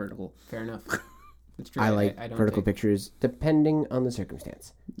 don't take it vertical. Fair enough. It's true. I like don't vertical take- pictures depending on the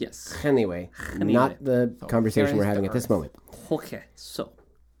circumstance. Yes. Anyway, not the conversation we're carries having the at this earth. moment. Okay. So,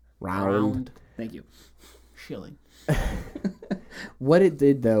 Round. thank you. Shilling. What it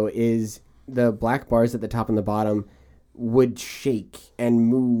did though is the black bars at the top and the bottom would shake and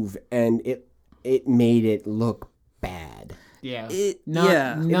move, and it made it look bad. Yeah.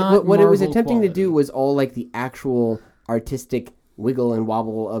 Yeah. Not What it was Marvel attempting to do quality. was all like the actual artistic wiggle and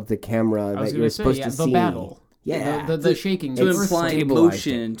wobble of the camera I was that gonna you're say, supposed yeah, to the see. battle. Yeah. The shaking. To the It's imply earthquake. stabilized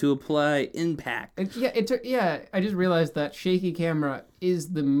motion, to apply impact. I just realized that shaky camera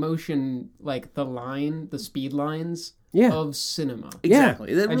is the motion, like the speed lines Yeah. of cinema.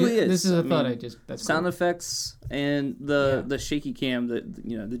 Exactly. It I really is. This is a I thought. mean, That's sound cool. effects and the shaky cam, the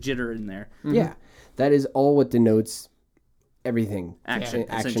jitter in there. Yeah. That is all what denotes everything Action,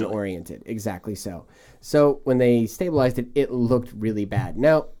 action essentially. oriented. Exactly so. So when they stabilized it, it looked really bad.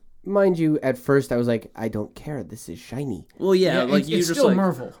 Now, mind you, at first I was like, I don't care. This is shiny. Well, yeah, like it's you just still like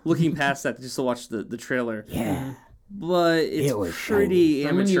Marvel. looking past that just to watch the trailer. Yeah. But it's It was pretty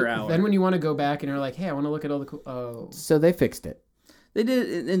Then when, amateur hour. then when you want to go back and you're like, hey, I want to look at all the cool. Oh, So they fixed it. They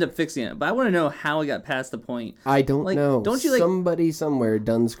did end up fixing it, but I want to know how it got past the point. I don't Like, know. don't you, like- Somebody somewhere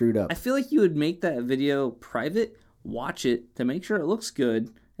done screwed up. I feel like you would make that video private, watch it to make sure it looks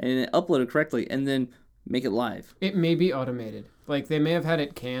good, and upload it correctly, and then make it live. it may be automated. Like they may have had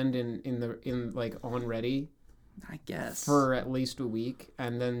it canned in like on ready I guess. for at least a week,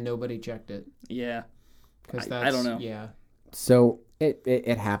 and then nobody checked it Yeah. because I that's don't know. Yeah. So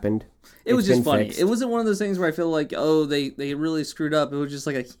it happened. It was It's just been funny. fixed. It wasn't one of those things where I feel like, oh, they really screwed up. It was just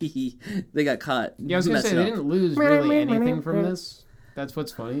like a hee hee. They got caught. Yeah, I was gonna say messing they up. didn't lose really anything from this. That's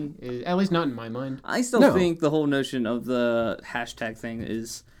what's funny. At least not in my mind. I still No. think the whole notion of the hashtag thing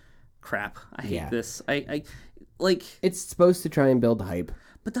is crap. I hate Yeah. this. I like, It's supposed to try and build hype.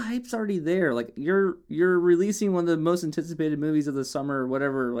 but the hype's already there. Like you're releasing one of the most anticipated movies of the summer, or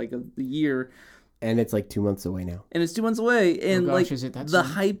whatever, like of the year, And it's like 2 months away now. and it's 2 months away, and gosh, like is it that the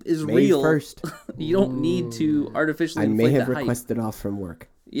soon? hype is May real. 1st. You don't need to artificially I may inflate have the hype. requested off from work.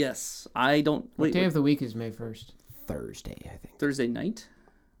 Yes, I don't. What Wait, day of the week is May 1st? Thursday, I think. Thursday night?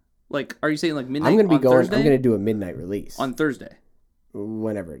 Like, are you saying like midnight? I'm gonna be on going. Thursday? I'm gonna do a midnight release on Thursday.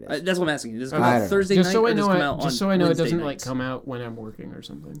 whenever it is. That's what I'm asking you. Does it come I out don't know. Thursday Just night so or I does know, it come out on just so I know it Wednesday doesn't night? like come out when I'm working or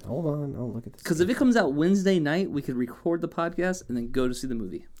something. Hold on, I'll look at this. Because if it comes out Wednesday night, we could record the podcast and then go to see the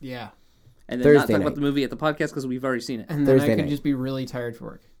movie. Yeah. and then not Thursday talk night. about the movie at the podcast because we've already seen it. And then Thursday I could night. just be really tired for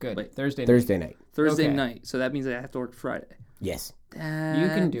work. Good. Wait. Thursday night. Thursday Okay. night, so that means I have to work Friday. Yes.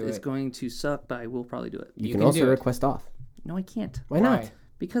 That can do It's it. going to suck, but I will probably do it. You can can also do it. request off. No, I can't. Why not?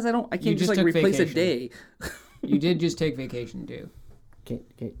 Because I can't You just just like took replace vacation. a day. You did just take vacation, too.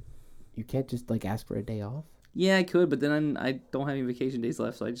 You can't just like ask for a day off. Yeah, I could, but then I don't have any vacation days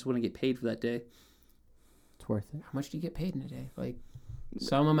left, so I just want to get paid for that day. It's worth it. How much do you get paid in a day? Like,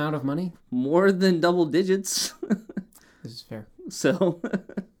 some amount of money? More than double digits. This is fair. So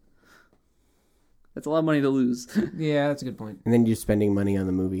that's a lot of money to lose. Yeah, that's a good point. And then you're spending money on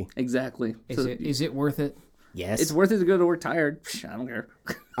the movie. Exactly. Is it worth it? Yes. It's worth it to go to work tired. Psh, I don't care.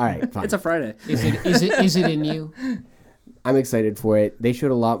 All right, fine. It's a Friday. Is it in you? I'm excited for it. They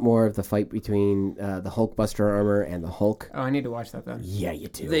showed a lot more of the fight between the Hulkbuster armor and the Hulk. Oh, I need to watch that then. Yeah, you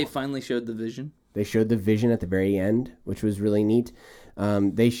do. They finally showed the Vision. They showed the Vision at the very end, which was really neat.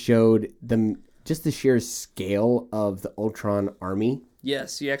 They showed just the sheer scale of the Ultron army.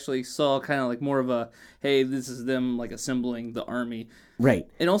 Yes, you actually saw kind of like more of a, hey, this is them like assembling the army. Right.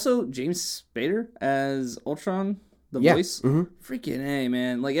 And also James Spader as Ultron, the Yeah. voice. Mhm. Freaking A,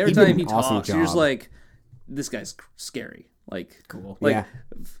 man. Like every He did time an he awesome talks, you're just job. like, this guy's scary. Like, Cool. like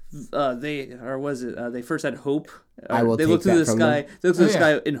Yeah. they first had hope. I will they take looked through that the from sky. them. They looked through the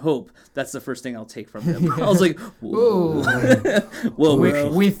Oh, sky in hope. That's the first thing I'll take from him. I was like, whoa, whoa,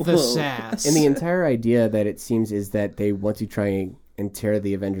 bro. With the Whoa. sass. And the entire idea that it seems is that they want to try and tear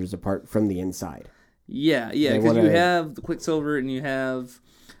the Avengers apart from the inside. Yeah, They because you wanna- have the Quicksilver and you have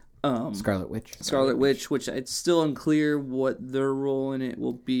Scarlet Witch. Scarlet Witch, which it's still unclear what their role in it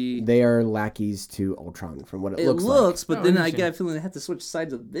will be. They are lackeys to Ultron, from what it, It looks looks, like. but Oh, then I interesting. get a feeling they have to switch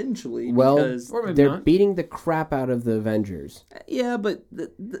sides eventually. Well, because, Or maybe they're not. beating the crap out of the Avengers. yeah, but they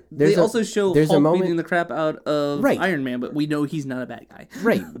There's a- also show there's a Hulk moment- beating the crap out of Right. Iron Man, but we know he's not a bad guy.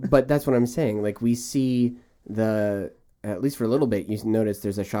 Right, but that's what I'm saying. Like, we see at least for a little bit, you notice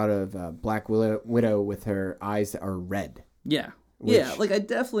there's a shot of Black Widow with her eyes that are red. Yeah, Which yeah. Like I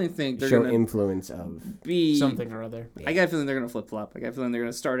definitely think they're Show gonna influence of. be Something or other. I got a feeling they're gonna flip flop. I got a feeling they're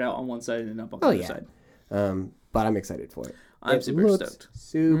gonna start out on one side and end up on the Oh, other yeah. side. But I'm excited for it. I'm It super looks stoked.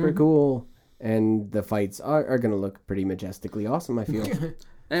 Super cool. And the fights are going to look pretty majestically awesome, I feel. And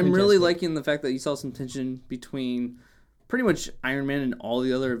I'm really Majestic. liking the fact that you saw some tension between pretty much Iron Man and all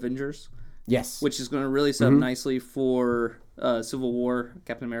the other Avengers, Yes. which is going to really set up nicely for Civil War,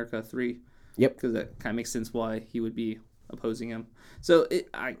 Captain America 3. Yep. Because that kind of makes sense why he would be opposing him. So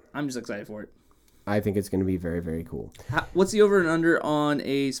I'm just excited for it. I think it's going to be very, very cool. What's the over and under on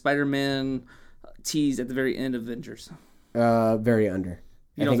a Spider-Man tease at the very end of Avengers? Very under.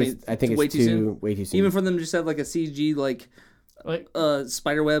 You don't think I think it's way it's too soon? way too soon. Even for them to just have like a CG like Like,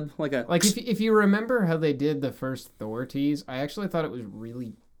 spider web, like a if you remember how they did the first Thor tease, I actually thought it was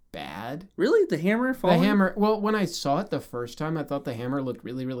really bad. really the hammer falling? The hammer. Well, when I saw it the first time, I thought the hammer looked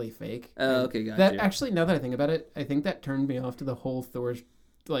really, really fake. Oh, okay, gotcha. That actually, now that I think about it, I think that turned me off to the whole Thor's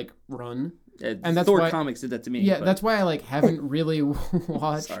like run. And that's Thor why- comics did that to me. Yeah, but- that's why I like haven't really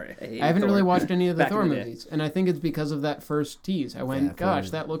watched. Sorry, I haven't really watched any of the Back in Thor the day. movies, and I think it's because of that first tease. I went, Yeah, "Gosh,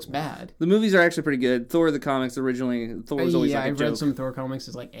 Thor. that looks bad." The movies are actually pretty good. Thor the comics originally, Thor was always yeah, like a I've joke. read some Thor comics.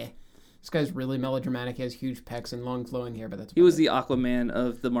 It's like, this guy's really melodramatic. He has huge pecs and long flowing hair, but that's He was about the Aquaman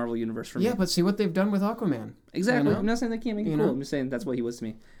of the Marvel universe for it. me. Yeah, but see what they've done with Aquaman. Exactly. You know? I'm not saying they can't make it You cool. know? I'm just saying that's what he was to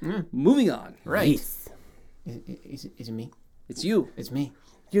me. Yeah. Moving on. Right? Yes. Is it me? It's you. It's me.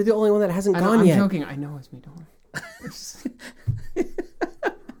 You're the only one that hasn't I know, gone I'm yet. joking. I know it's me. Don't worry.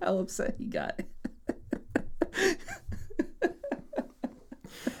 How upset he got.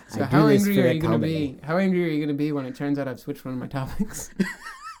 So I how do this angry for are the you going to comedy. be? How angry are you going to be when it turns out I've switched one of my topics?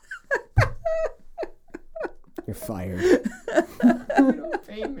 You're fired. You don't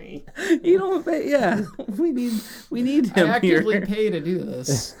pay me. You don't pay. Yeah, we need I him actively here. pay to do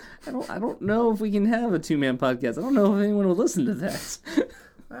this. I don't know if we can have a 2-man podcast. I don't know if anyone will listen to that.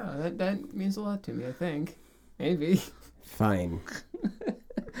 Wow, that means a lot to me. I think maybe. Fine.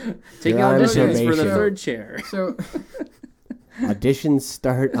 Taking You're on auditions for the probation. third chair. So Auditions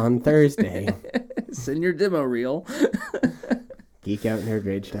start on Thursday. Send your demo reel.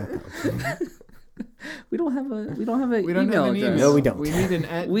 GeekOutNerdRage.com. We don't have an we don't email have an address. email. No, we don't. We need an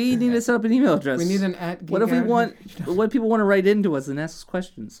at. We need to set up an email address. We need an at. What if we want? What people want to write into us and ask us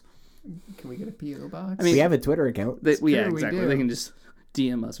questions? Can we get a PO box? I mean, We have a Twitter account. yeah, true, we exactly. do. They can just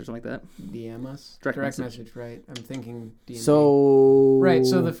DM us or something like that. DM us. Direct message. Right. I'm thinking. DM. So Right.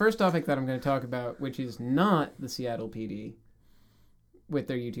 So the first topic that I'm going to talk about, which is not the Seattle PD, with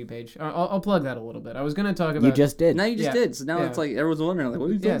their YouTube page. I'll plug that a little bit. I was going to talk about. you just did. Now you just Yeah. did. So now Yeah. it's like everyone's wondering, like, what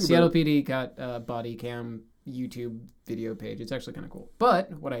are you talking Yeah, Seattle about? PD got body cam YouTube video page. It's actually kind of cool.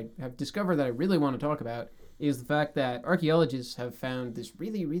 But what I have discovered that I really want to talk about is the fact that archaeologists have found this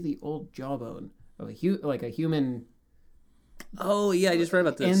really, really old jawbone of a human Oh, yeah, I just read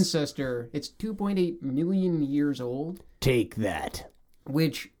about this. ancestor. It's 2.8 million years old, Take that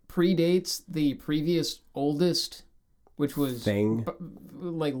which predates the previous oldest, which was thing.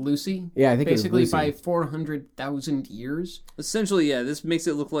 like Lucy. Yeah, I think basically it was Lucy. by 400,000 years. Essentially, yeah, this makes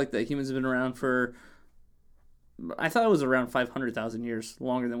it look like that humans have been around for... I thought it was around 500,000 years,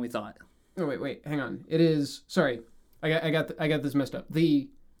 longer than we thought. Oh wait, hang on. It is sorry, I got this messed up. The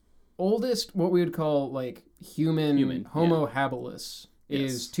oldest, what we would call like human Homo habilis,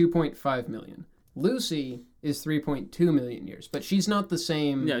 is 2.5 million. Lucy is 3.2 million years, but she's not the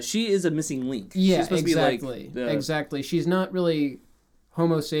same. Yeah, she is a missing link. Yeah, She's supposed exactly. to be like Exactly. She's not really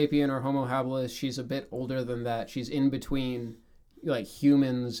Homo sapien or Homo habilis. She's a bit older than that. She's in between like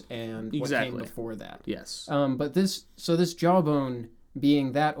humans and what came before that. Yes. But this jawbone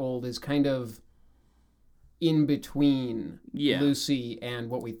being that old is kind of in between Lucy and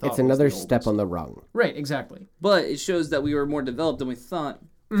what we thought. It's another was the step oldest. on the rung. Right, exactly. But it shows that we were more developed than we thought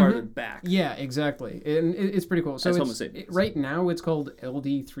farther back. Yeah, exactly. And it's pretty cool. So As it's, Homo sapiens. right now it's called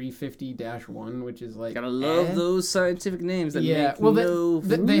LD350-1, which is like Gotta love those scientific names that make well, no...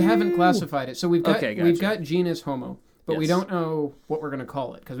 they haven't classified it. So we've got Okay, gotcha. we've got genus Homo, but we Yes. don't know what we're going to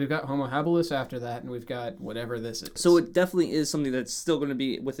call it because we've got Homo habilis after that, and we've got whatever this is. So it definitely is something that's still going to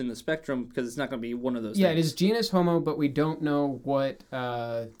be within the spectrum because it's not going to be one of those yeah, things. it is genus Homo, but we don't know what.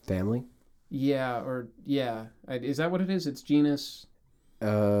 Family? Is that what it is? It's genus I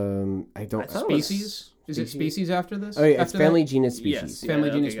don't... I thought it was species. Is it species after this? Oh, yeah, it's After family, that? genus, Yes. species. Family,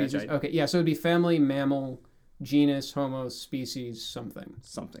 Yeah, genus, okay, species. gotcha. Okay, yeah. So it'd be family, mammal, genus, Homo, species, something.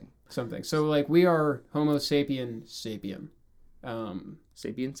 So like we are Homo sapien. Sapien?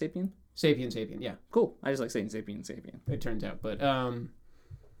 Sapien? Sapien. Yeah, Cool. I just like saying sapien. it turns out, but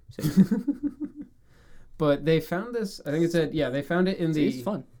but they found this. I think it said they found it in It's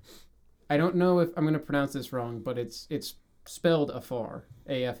fun. I don't know if I'm going to pronounce this wrong, but it's spelled Afar,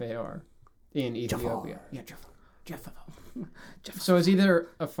 Afar, in Ethiopia. Yeah, Jafar. So it's either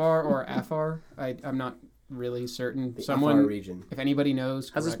Afar or Afar. I'm not really certain. Afar region. if anybody knows,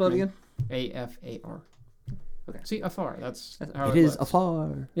 How's it correct spelled me. again? Afar. Okay. See, Afar. That's how It is looks.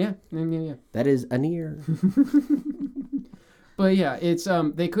 afar. Yeah. That is a near. But yeah, it's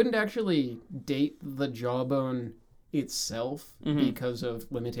they couldn't actually date the jawbone itself because of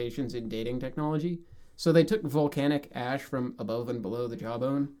limitations in dating technology. So they took volcanic ash from above and below the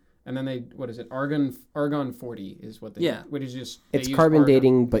jawbone, and then they argon 40 is what they did, which is just It's they used carbon argon.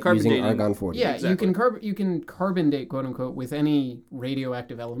 dating, but Carbon using dating. argon 40. Yeah, Exactly. you can carbon date, quote unquote, with any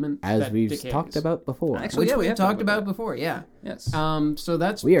radioactive element As that we've decays. talked about before. Actually, Which we we have talked about before. Yeah. Yes. So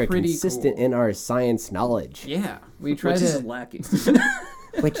that's We are pretty consistent cool. in our science knowledge. Yeah, we try Which to. is lacking.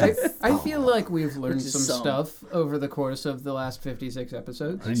 Which is I feel like we've learned Which is some some. stuff over the course of the last 56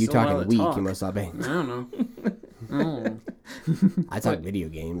 episodes. you still wanna talking weak, talk. Kimosabe. I don't know. Oh. I talk video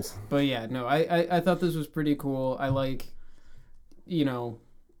games. But yeah, no, I thought this was pretty cool. I like,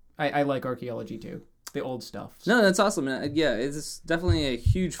 I like archaeology too. The old stuff. No, that's awesome. Yeah, it's definitely a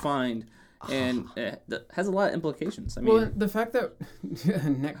huge find, and it has a lot of implications. I mean, Well, the fact that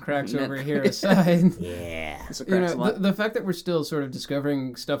neck cracks over here aside, Yeah. it's a cracks a lot. the fact that we're still sort of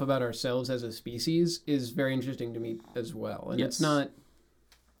discovering stuff about ourselves as a species is very interesting to me as well. And it's Yes. not.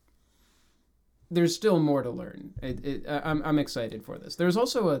 There's still more to learn. I'm excited for this. There's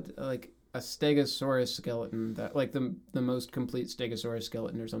also a Stegosaurus skeleton that the most complete Stegosaurus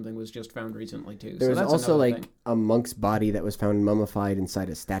skeleton or something was just found recently too. There was that's also another like thing. a monk's body that was found mummified inside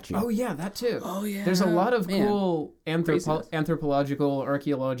a statue. Oh yeah, that too. Oh yeah. There's a lot of Man. cool Craziness. anthropological,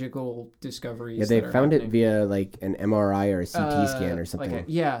 archaeological discoveries. Yeah, they that are found it happening. via like an MRI or a CT scan or something. I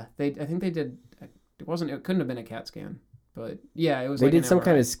think they did. It couldn't have been a CAT scan, but yeah, it was. They like did an some MRI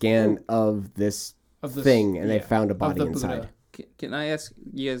kind of scan of this of this thing, and they yeah, found a of body the inside. Buddha. Can I ask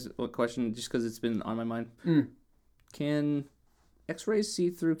you guys a question, just because it's been on my mind? Mm. Can X-rays see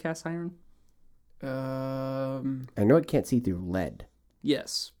through cast iron? I know it can't see through lead.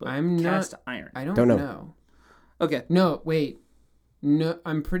 Yes, but I'm cast not- iron. I don't Don't know. know. Okay. No, wait. No,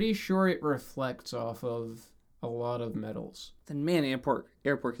 I'm pretty sure it reflects off of a lot of metals. Then man, airport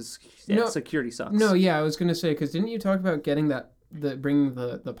is No. security sucks. No, yeah, I was gonna say because didn't you talk about getting bringing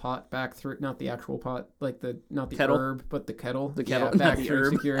the pot back through, not the actual pot, like not the Kettle? herb, but the kettle. The kettle, yeah, not back the through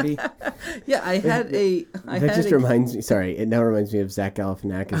herb. security. Yeah, I had That just reminds me. Sorry, it now reminds me of Zach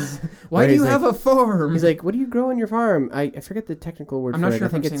Galifianakis. Why where do he's you like- have a farm? He's like, "What do you grow on your farm?" I forget the technical word I'm for not it. sure I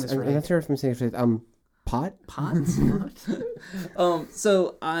if I'm think saying it's. this I'm right. not sure if I'm saying this right. Pot? Pots.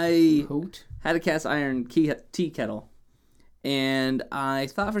 So I Coat. had a cast iron tea kettle, and I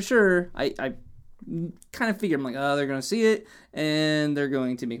thought for sure I kind of figured, I'm like, oh, they're gonna see it and they're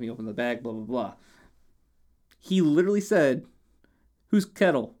going to make me open the bag, blah blah blah. He literally said, "Whose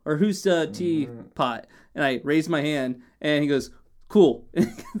kettle or whose tea pot?" And I raised my hand, and he goes, "Cool."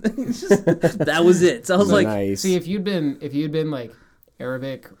 That was it. So I was like, Nice. See, if you'd been like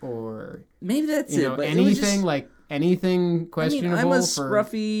Arabic or maybe that's you it. know But anything it was just, like anything questionable I'm a for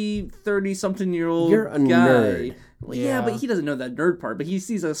scruffy 30-something-year-old You're a guy. nerd. Well, yeah, but he doesn't know that nerd part. But he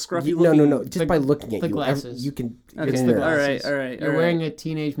sees a scruffy No, looking. no. Just The- by looking at the you, glasses. you can. Okay, it's the nerd. glasses. all right. You're wearing a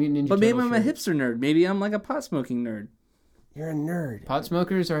Teenage Mutant Ninja But maybe Turtle I'm a shirt. hipster nerd. Maybe I'm like a pot smoking nerd. You're a nerd. Pot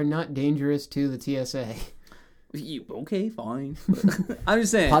smokers are not dangerous to the TSA. Okay, fine. I'm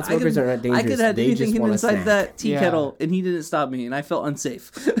just saying. Pot smokers are not I dangerous. could have They anything just hidden want a inside snack. that tea Yeah. kettle, and he didn't stop me, and I felt unsafe.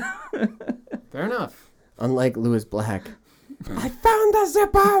 Fair enough. Unlike Lewis Black. I found the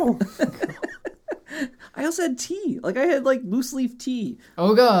Zippo! I also had tea. Like, I had, like, loose leaf tea.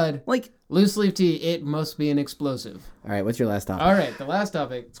 Oh God, Like, loose leaf tea. It must be an explosive. All right, what's your last topic? All right, the last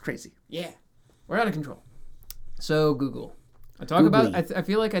topic. it's crazy. Yeah, we're out of control. So Google. I talk Googly. about. I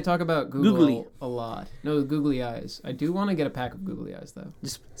feel like I talk about Google Googly. a lot. No, googly eyes. I do want to get a pack of googly eyes though.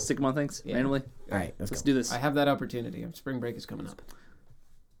 Just stick them on things randomly. All right, let's Let's go. do this. I have that opportunity. Spring break is coming up.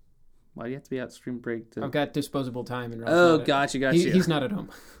 Why do you have to be out stream break? To... I've got disposable time and. Rob's Oh, not at- gotcha. He's not at home.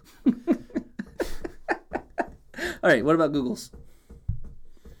 All right, what about Google's?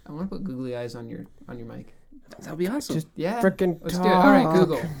 I want to put googly eyes on your mic. That would be awesome. Just Yeah, frickin' let's do it. All right, talk.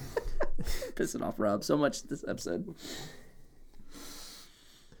 Google. Pissing off Rob so much this episode.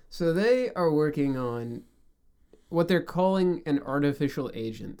 So they are working on what they're calling an artificial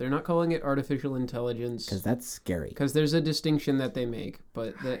agent. They're not calling it artificial intelligence Because that's scary. because there's a distinction that they make.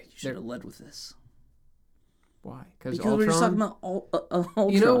 But that You should have led with this. why? Because Ultron. we're just talking about Ultron.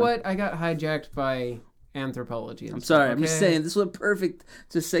 You know what? I got hijacked by anthropology. and I'm stuff, sorry. I'm just okay? saying this was perfect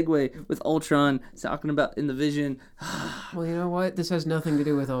to segue with Ultron talking about in the Vision. Well, you know what? This has nothing to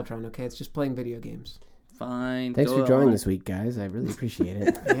do with Ultron. Okay, it's just playing video games. Fine. Thanks go for joining on. this week, guys. I really appreciate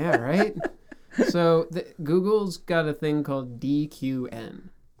it. Yeah, right. So Google's got a thing called DQN,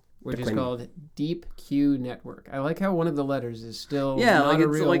 which is Declan. called Deep Q Network. I like how one of the letters is still Yeah, not like a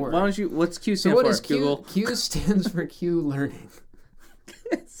it's real like word. why don't you? What's Q So stand what for? is Q? Google. Q stands for Q learning.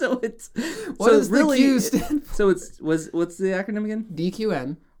 So it's What so does really, the Q stand for? So what's the acronym again?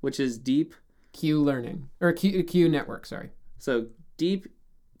 DQN, Which is deep. Q learning, or Q network. Sorry, So deep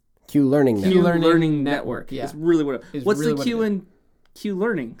Q Learning Network. Q Learning Learning Network, Network. yeah. It's really what. Is What's really the what Q it in Q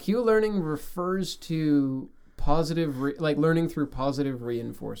learning? Q learning refers to positive, like learning through positive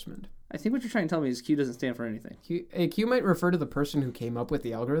reinforcement. I think what you're trying to tell me is Q doesn't stand for anything. Q might refer to the person who came up with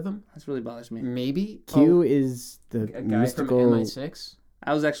the algorithm. That really bothers me. Maybe Q is the a guy mystical. from MI6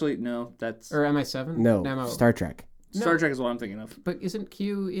 I was actually no. That's or MI7. No, Star Trek. Star Trek is what I'm thinking of. But isn't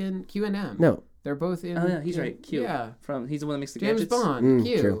Q in Q and M? No. They're both in. Oh yeah, he's in- right. Q. Yeah, He's the one that makes the James gadgets. Bond.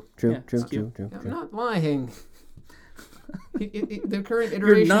 Q. True, true, Yeah, true, it's Q. true, true, I'm true. not lying. The current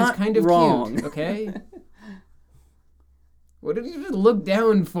iteration not is kind of wrong. cute. Okay. What did you just look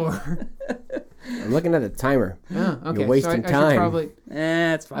down for? I'm looking at the timer. Oh, okay. wasting so I should time. probably.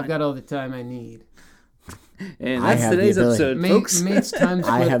 It's fine. I've got all the time I need. and I that's have the today's ability. episode, folks. Mate's time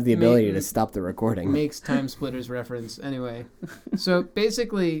split, I have the ability to stop the recording. makes time splitters reference anyway. So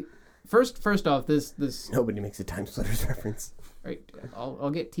basically, first off, this Nobody makes a time splitters reference. right.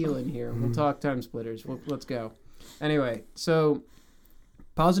 I'll get Teal in here. We'll talk time splitters. Let's go. Anyway, so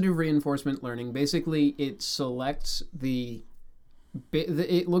positive reinforcement learning basically it selects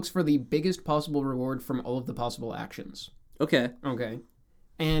it looks for the biggest possible reward from all of the possible actions. Okay. Okay,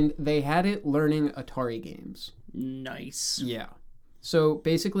 and they had it learning Atari games. Nice. Yeah. So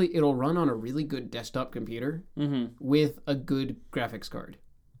basically, it'll run on a really good desktop computer with a good graphics card.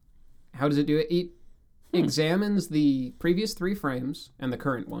 How does it do it? It examines the previous 3 frames and the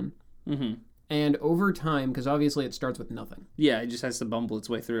current one. And over time, because obviously it starts with nothing. Yeah, it just has to bumble its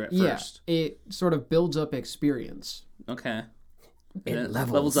way through at Yeah, first. it sort of builds up experience. Okay. It And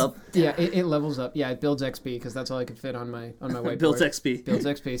levels. up. Yeah, it levels up. Yeah, it builds XP because that's all I could fit on my whiteboard. Builds XP. Builds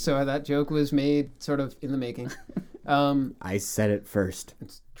XP. So that joke was made sort of in the making. I said it first.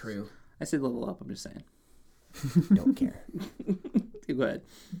 It's true. I said level up. I'm just saying. Don't care. Go ahead.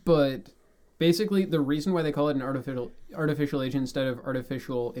 But basically, the reason why they call it an artificial agent instead of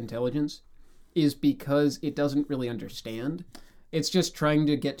artificial intelligence is because it doesn't really understand. It's just trying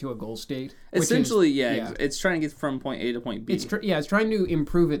to get to a goal state. which is- Essentially, it's trying to get from point A to point B. It's trying to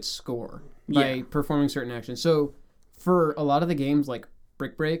improve its score by performing certain actions. So for a lot of the games, like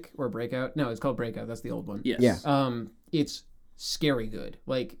Brick Break or Breakout. No, it's called Breakout. That's the old one. Yes. Yeah. It's scary good.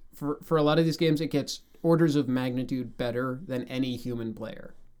 Like for a lot of these games, it gets orders of magnitude better than any human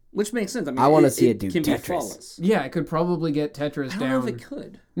player. Which makes sense. I mean, I wanna see it do can be Tetris. flawless. Yeah, it could probably get Tetris I don't down. know if it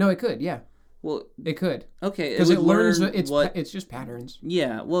could. No, it could. Yeah, Well, it could. okay, Because would it learns. learn It's just patterns.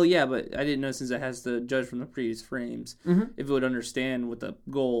 Yeah, well, yeah, but I didn't know since it has to judge from the previous frames if it would understand what the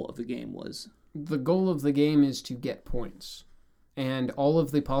goal of the game was. The goal of the game is to get points, and all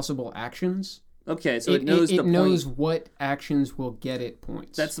of the possible actions. Okay, so it knows the knows point. what actions will get it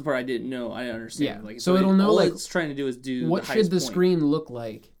points. That's the part I didn't know. I didn't understand. Yeah, Like, so it'll know, all like, it's trying to do is do what the should highest the point. screen look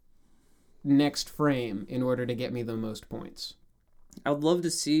like next frame in order to get me the most points. I would love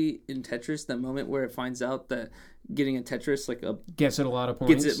to see in Tetris that moment where it finds out that getting a Tetris like Gets it a lot of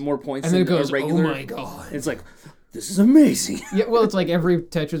points. gets it more points and then it than goes, a regular. oh my god. It's like, this is amazing. Yeah, well, it's like every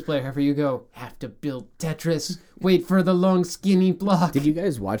Tetris player, however you go, have to build Tetris, wait for the long skinny block. Did you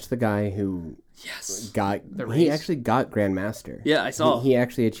guys watch the guy who Yes. got? The He race? actually got Grandmaster. Yeah, I saw. He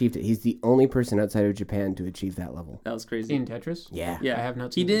actually achieved it. He's the only person outside of Japan to achieve that level. That was crazy. In Tetris? Yeah. Yeah, I have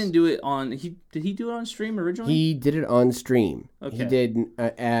not He seen didn't this. do it on. Did he do it on stream originally? He did it on stream. Okay. He did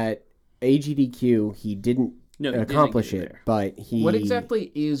at AGDQ. He didn't No, he didn't accomplish get it, there. but he. What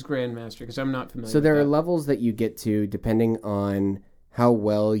exactly is Grandmaster? Because I'm not familiar So there are with that. levels that you get to depending on how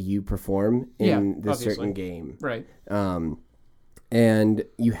well you perform in Yeah, this obviously. certain game. Right. And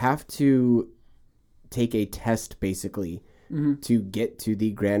you have to take a test basically to get to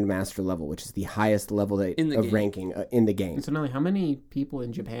the Grandmaster level, which is the highest level In the of game. ranking in the game. Incidentally, how many people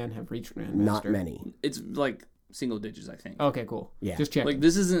in Japan have reached Grandmaster? Not many. It's like single digits, I think. Okay, cool. Yeah. Just checking. Like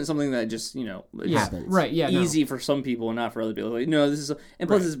this isn't something that just it's yeah. happens. Right, yeah. no. easy for some people and not for other people. Like, no, this is and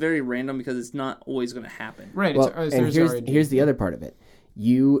plus it's very random because it's not always going to happen. Right, Well, it's, and there's here's the other part of it.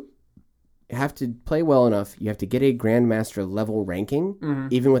 You have to play well enough. You have to get a Grandmaster level ranking,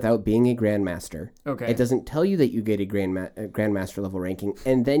 even without being a Grandmaster. Okay. It doesn't tell you that you get a Grandmaster level ranking,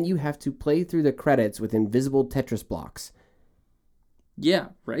 and then you have to play through the credits with invisible Tetris blocks. Yeah,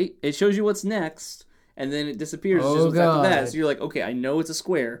 right. It shows you what's next, and then it disappears. Oh, just what's after that. God. So you're like, okay, I know it's a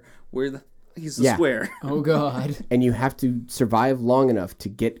square. Where the is the Yeah. square? Oh, God. And you have to survive long enough to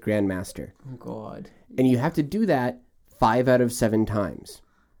get Grandmaster. Oh, God. And you have to do that 5 out of 7 times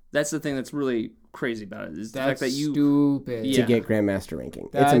That's the thing that's really crazy about it is the That's fact that you. stupid. Yeah. to get Grandmaster ranking.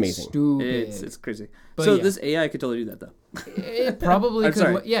 That's it's amazing. stupid. It's crazy. But So yeah. this AI could totally do that though. It probably I'm could.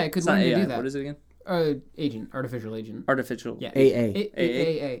 sorry. Yeah, it could It's not learn to AI. do that. What is it again? Artificial agent. Artificial. Yeah. AA.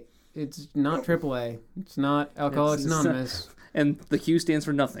 AA. It's not AAA. It's not Alcoholics It's not- Anonymous. And the Q stands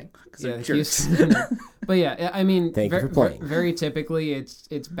for nothing because Yeah, they're the jerks. Q's- but yeah, I mean, Thank you for playing. Very typically,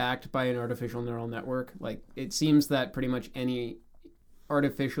 it's backed by an artificial neural network. Like it seems that pretty much any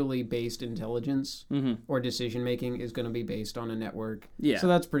artificially based intelligence or decision making is going to be based on a network. Yeah. So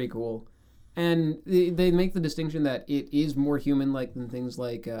that's pretty cool. And they make the distinction that it is more human like than things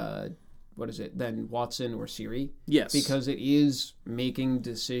like than Watson or Siri. Yes. Because it is making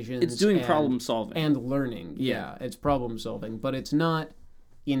decisions. it's doing and- problem solving. and learning. Yeah. It's problem solving, but it's not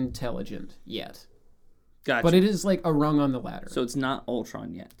intelligent yet. Gotcha. But it is like a rung on the ladder. So it's not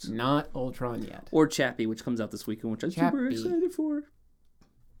Ultron yet. Not Ultron yet. Or Chappie, which comes out this weekend, which I'm super Chappie. excited for.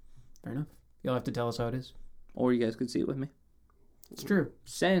 Fair enough. You'll have to tell us how it is. Or you guys could see it with me. It's true.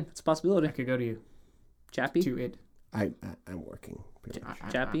 Just saying, it's a I possibility. could go to you. Chappie? To it. I'm working. Pretty much.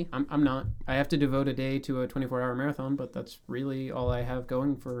 Chappie? I'm not. I have to devote a day to a 24-hour marathon, but that's really all I have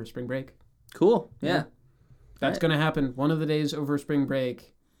going for spring break. Cool. Yeah. That's going to happen one of the days over spring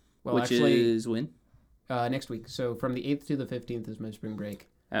break. Well, Which actually, is when? next week. So from the 8th to the 15th is my spring break.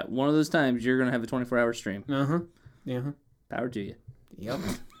 At one of those times, you're going to have a 24-hour stream. Uh-huh. Yeah. Power to you. Yep.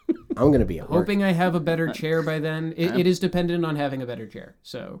 I'm gonna be at work. Hoping I have a better chair by then. It is dependent on having a better chair.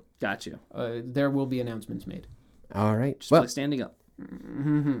 So Got you. there will be announcements made. All right. Just Well, play standing up.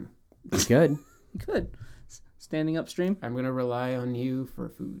 good. You could. Standing up stream? I'm going to rely on you for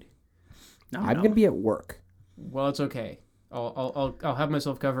food. No, I'm no. gonna be at work. Well, it's okay. I'll have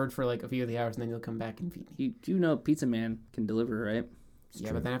myself covered for like a few of the hours, and then you'll come back and feed me. You know Pizza Man can deliver, right?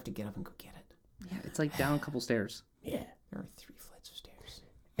 Yeah, but then I have to get up and go get it. Yeah, it's like down a couple stairs. Yeah. There are 3 flights of stairs.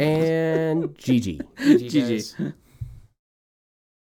 And GG. GG, GG. guys.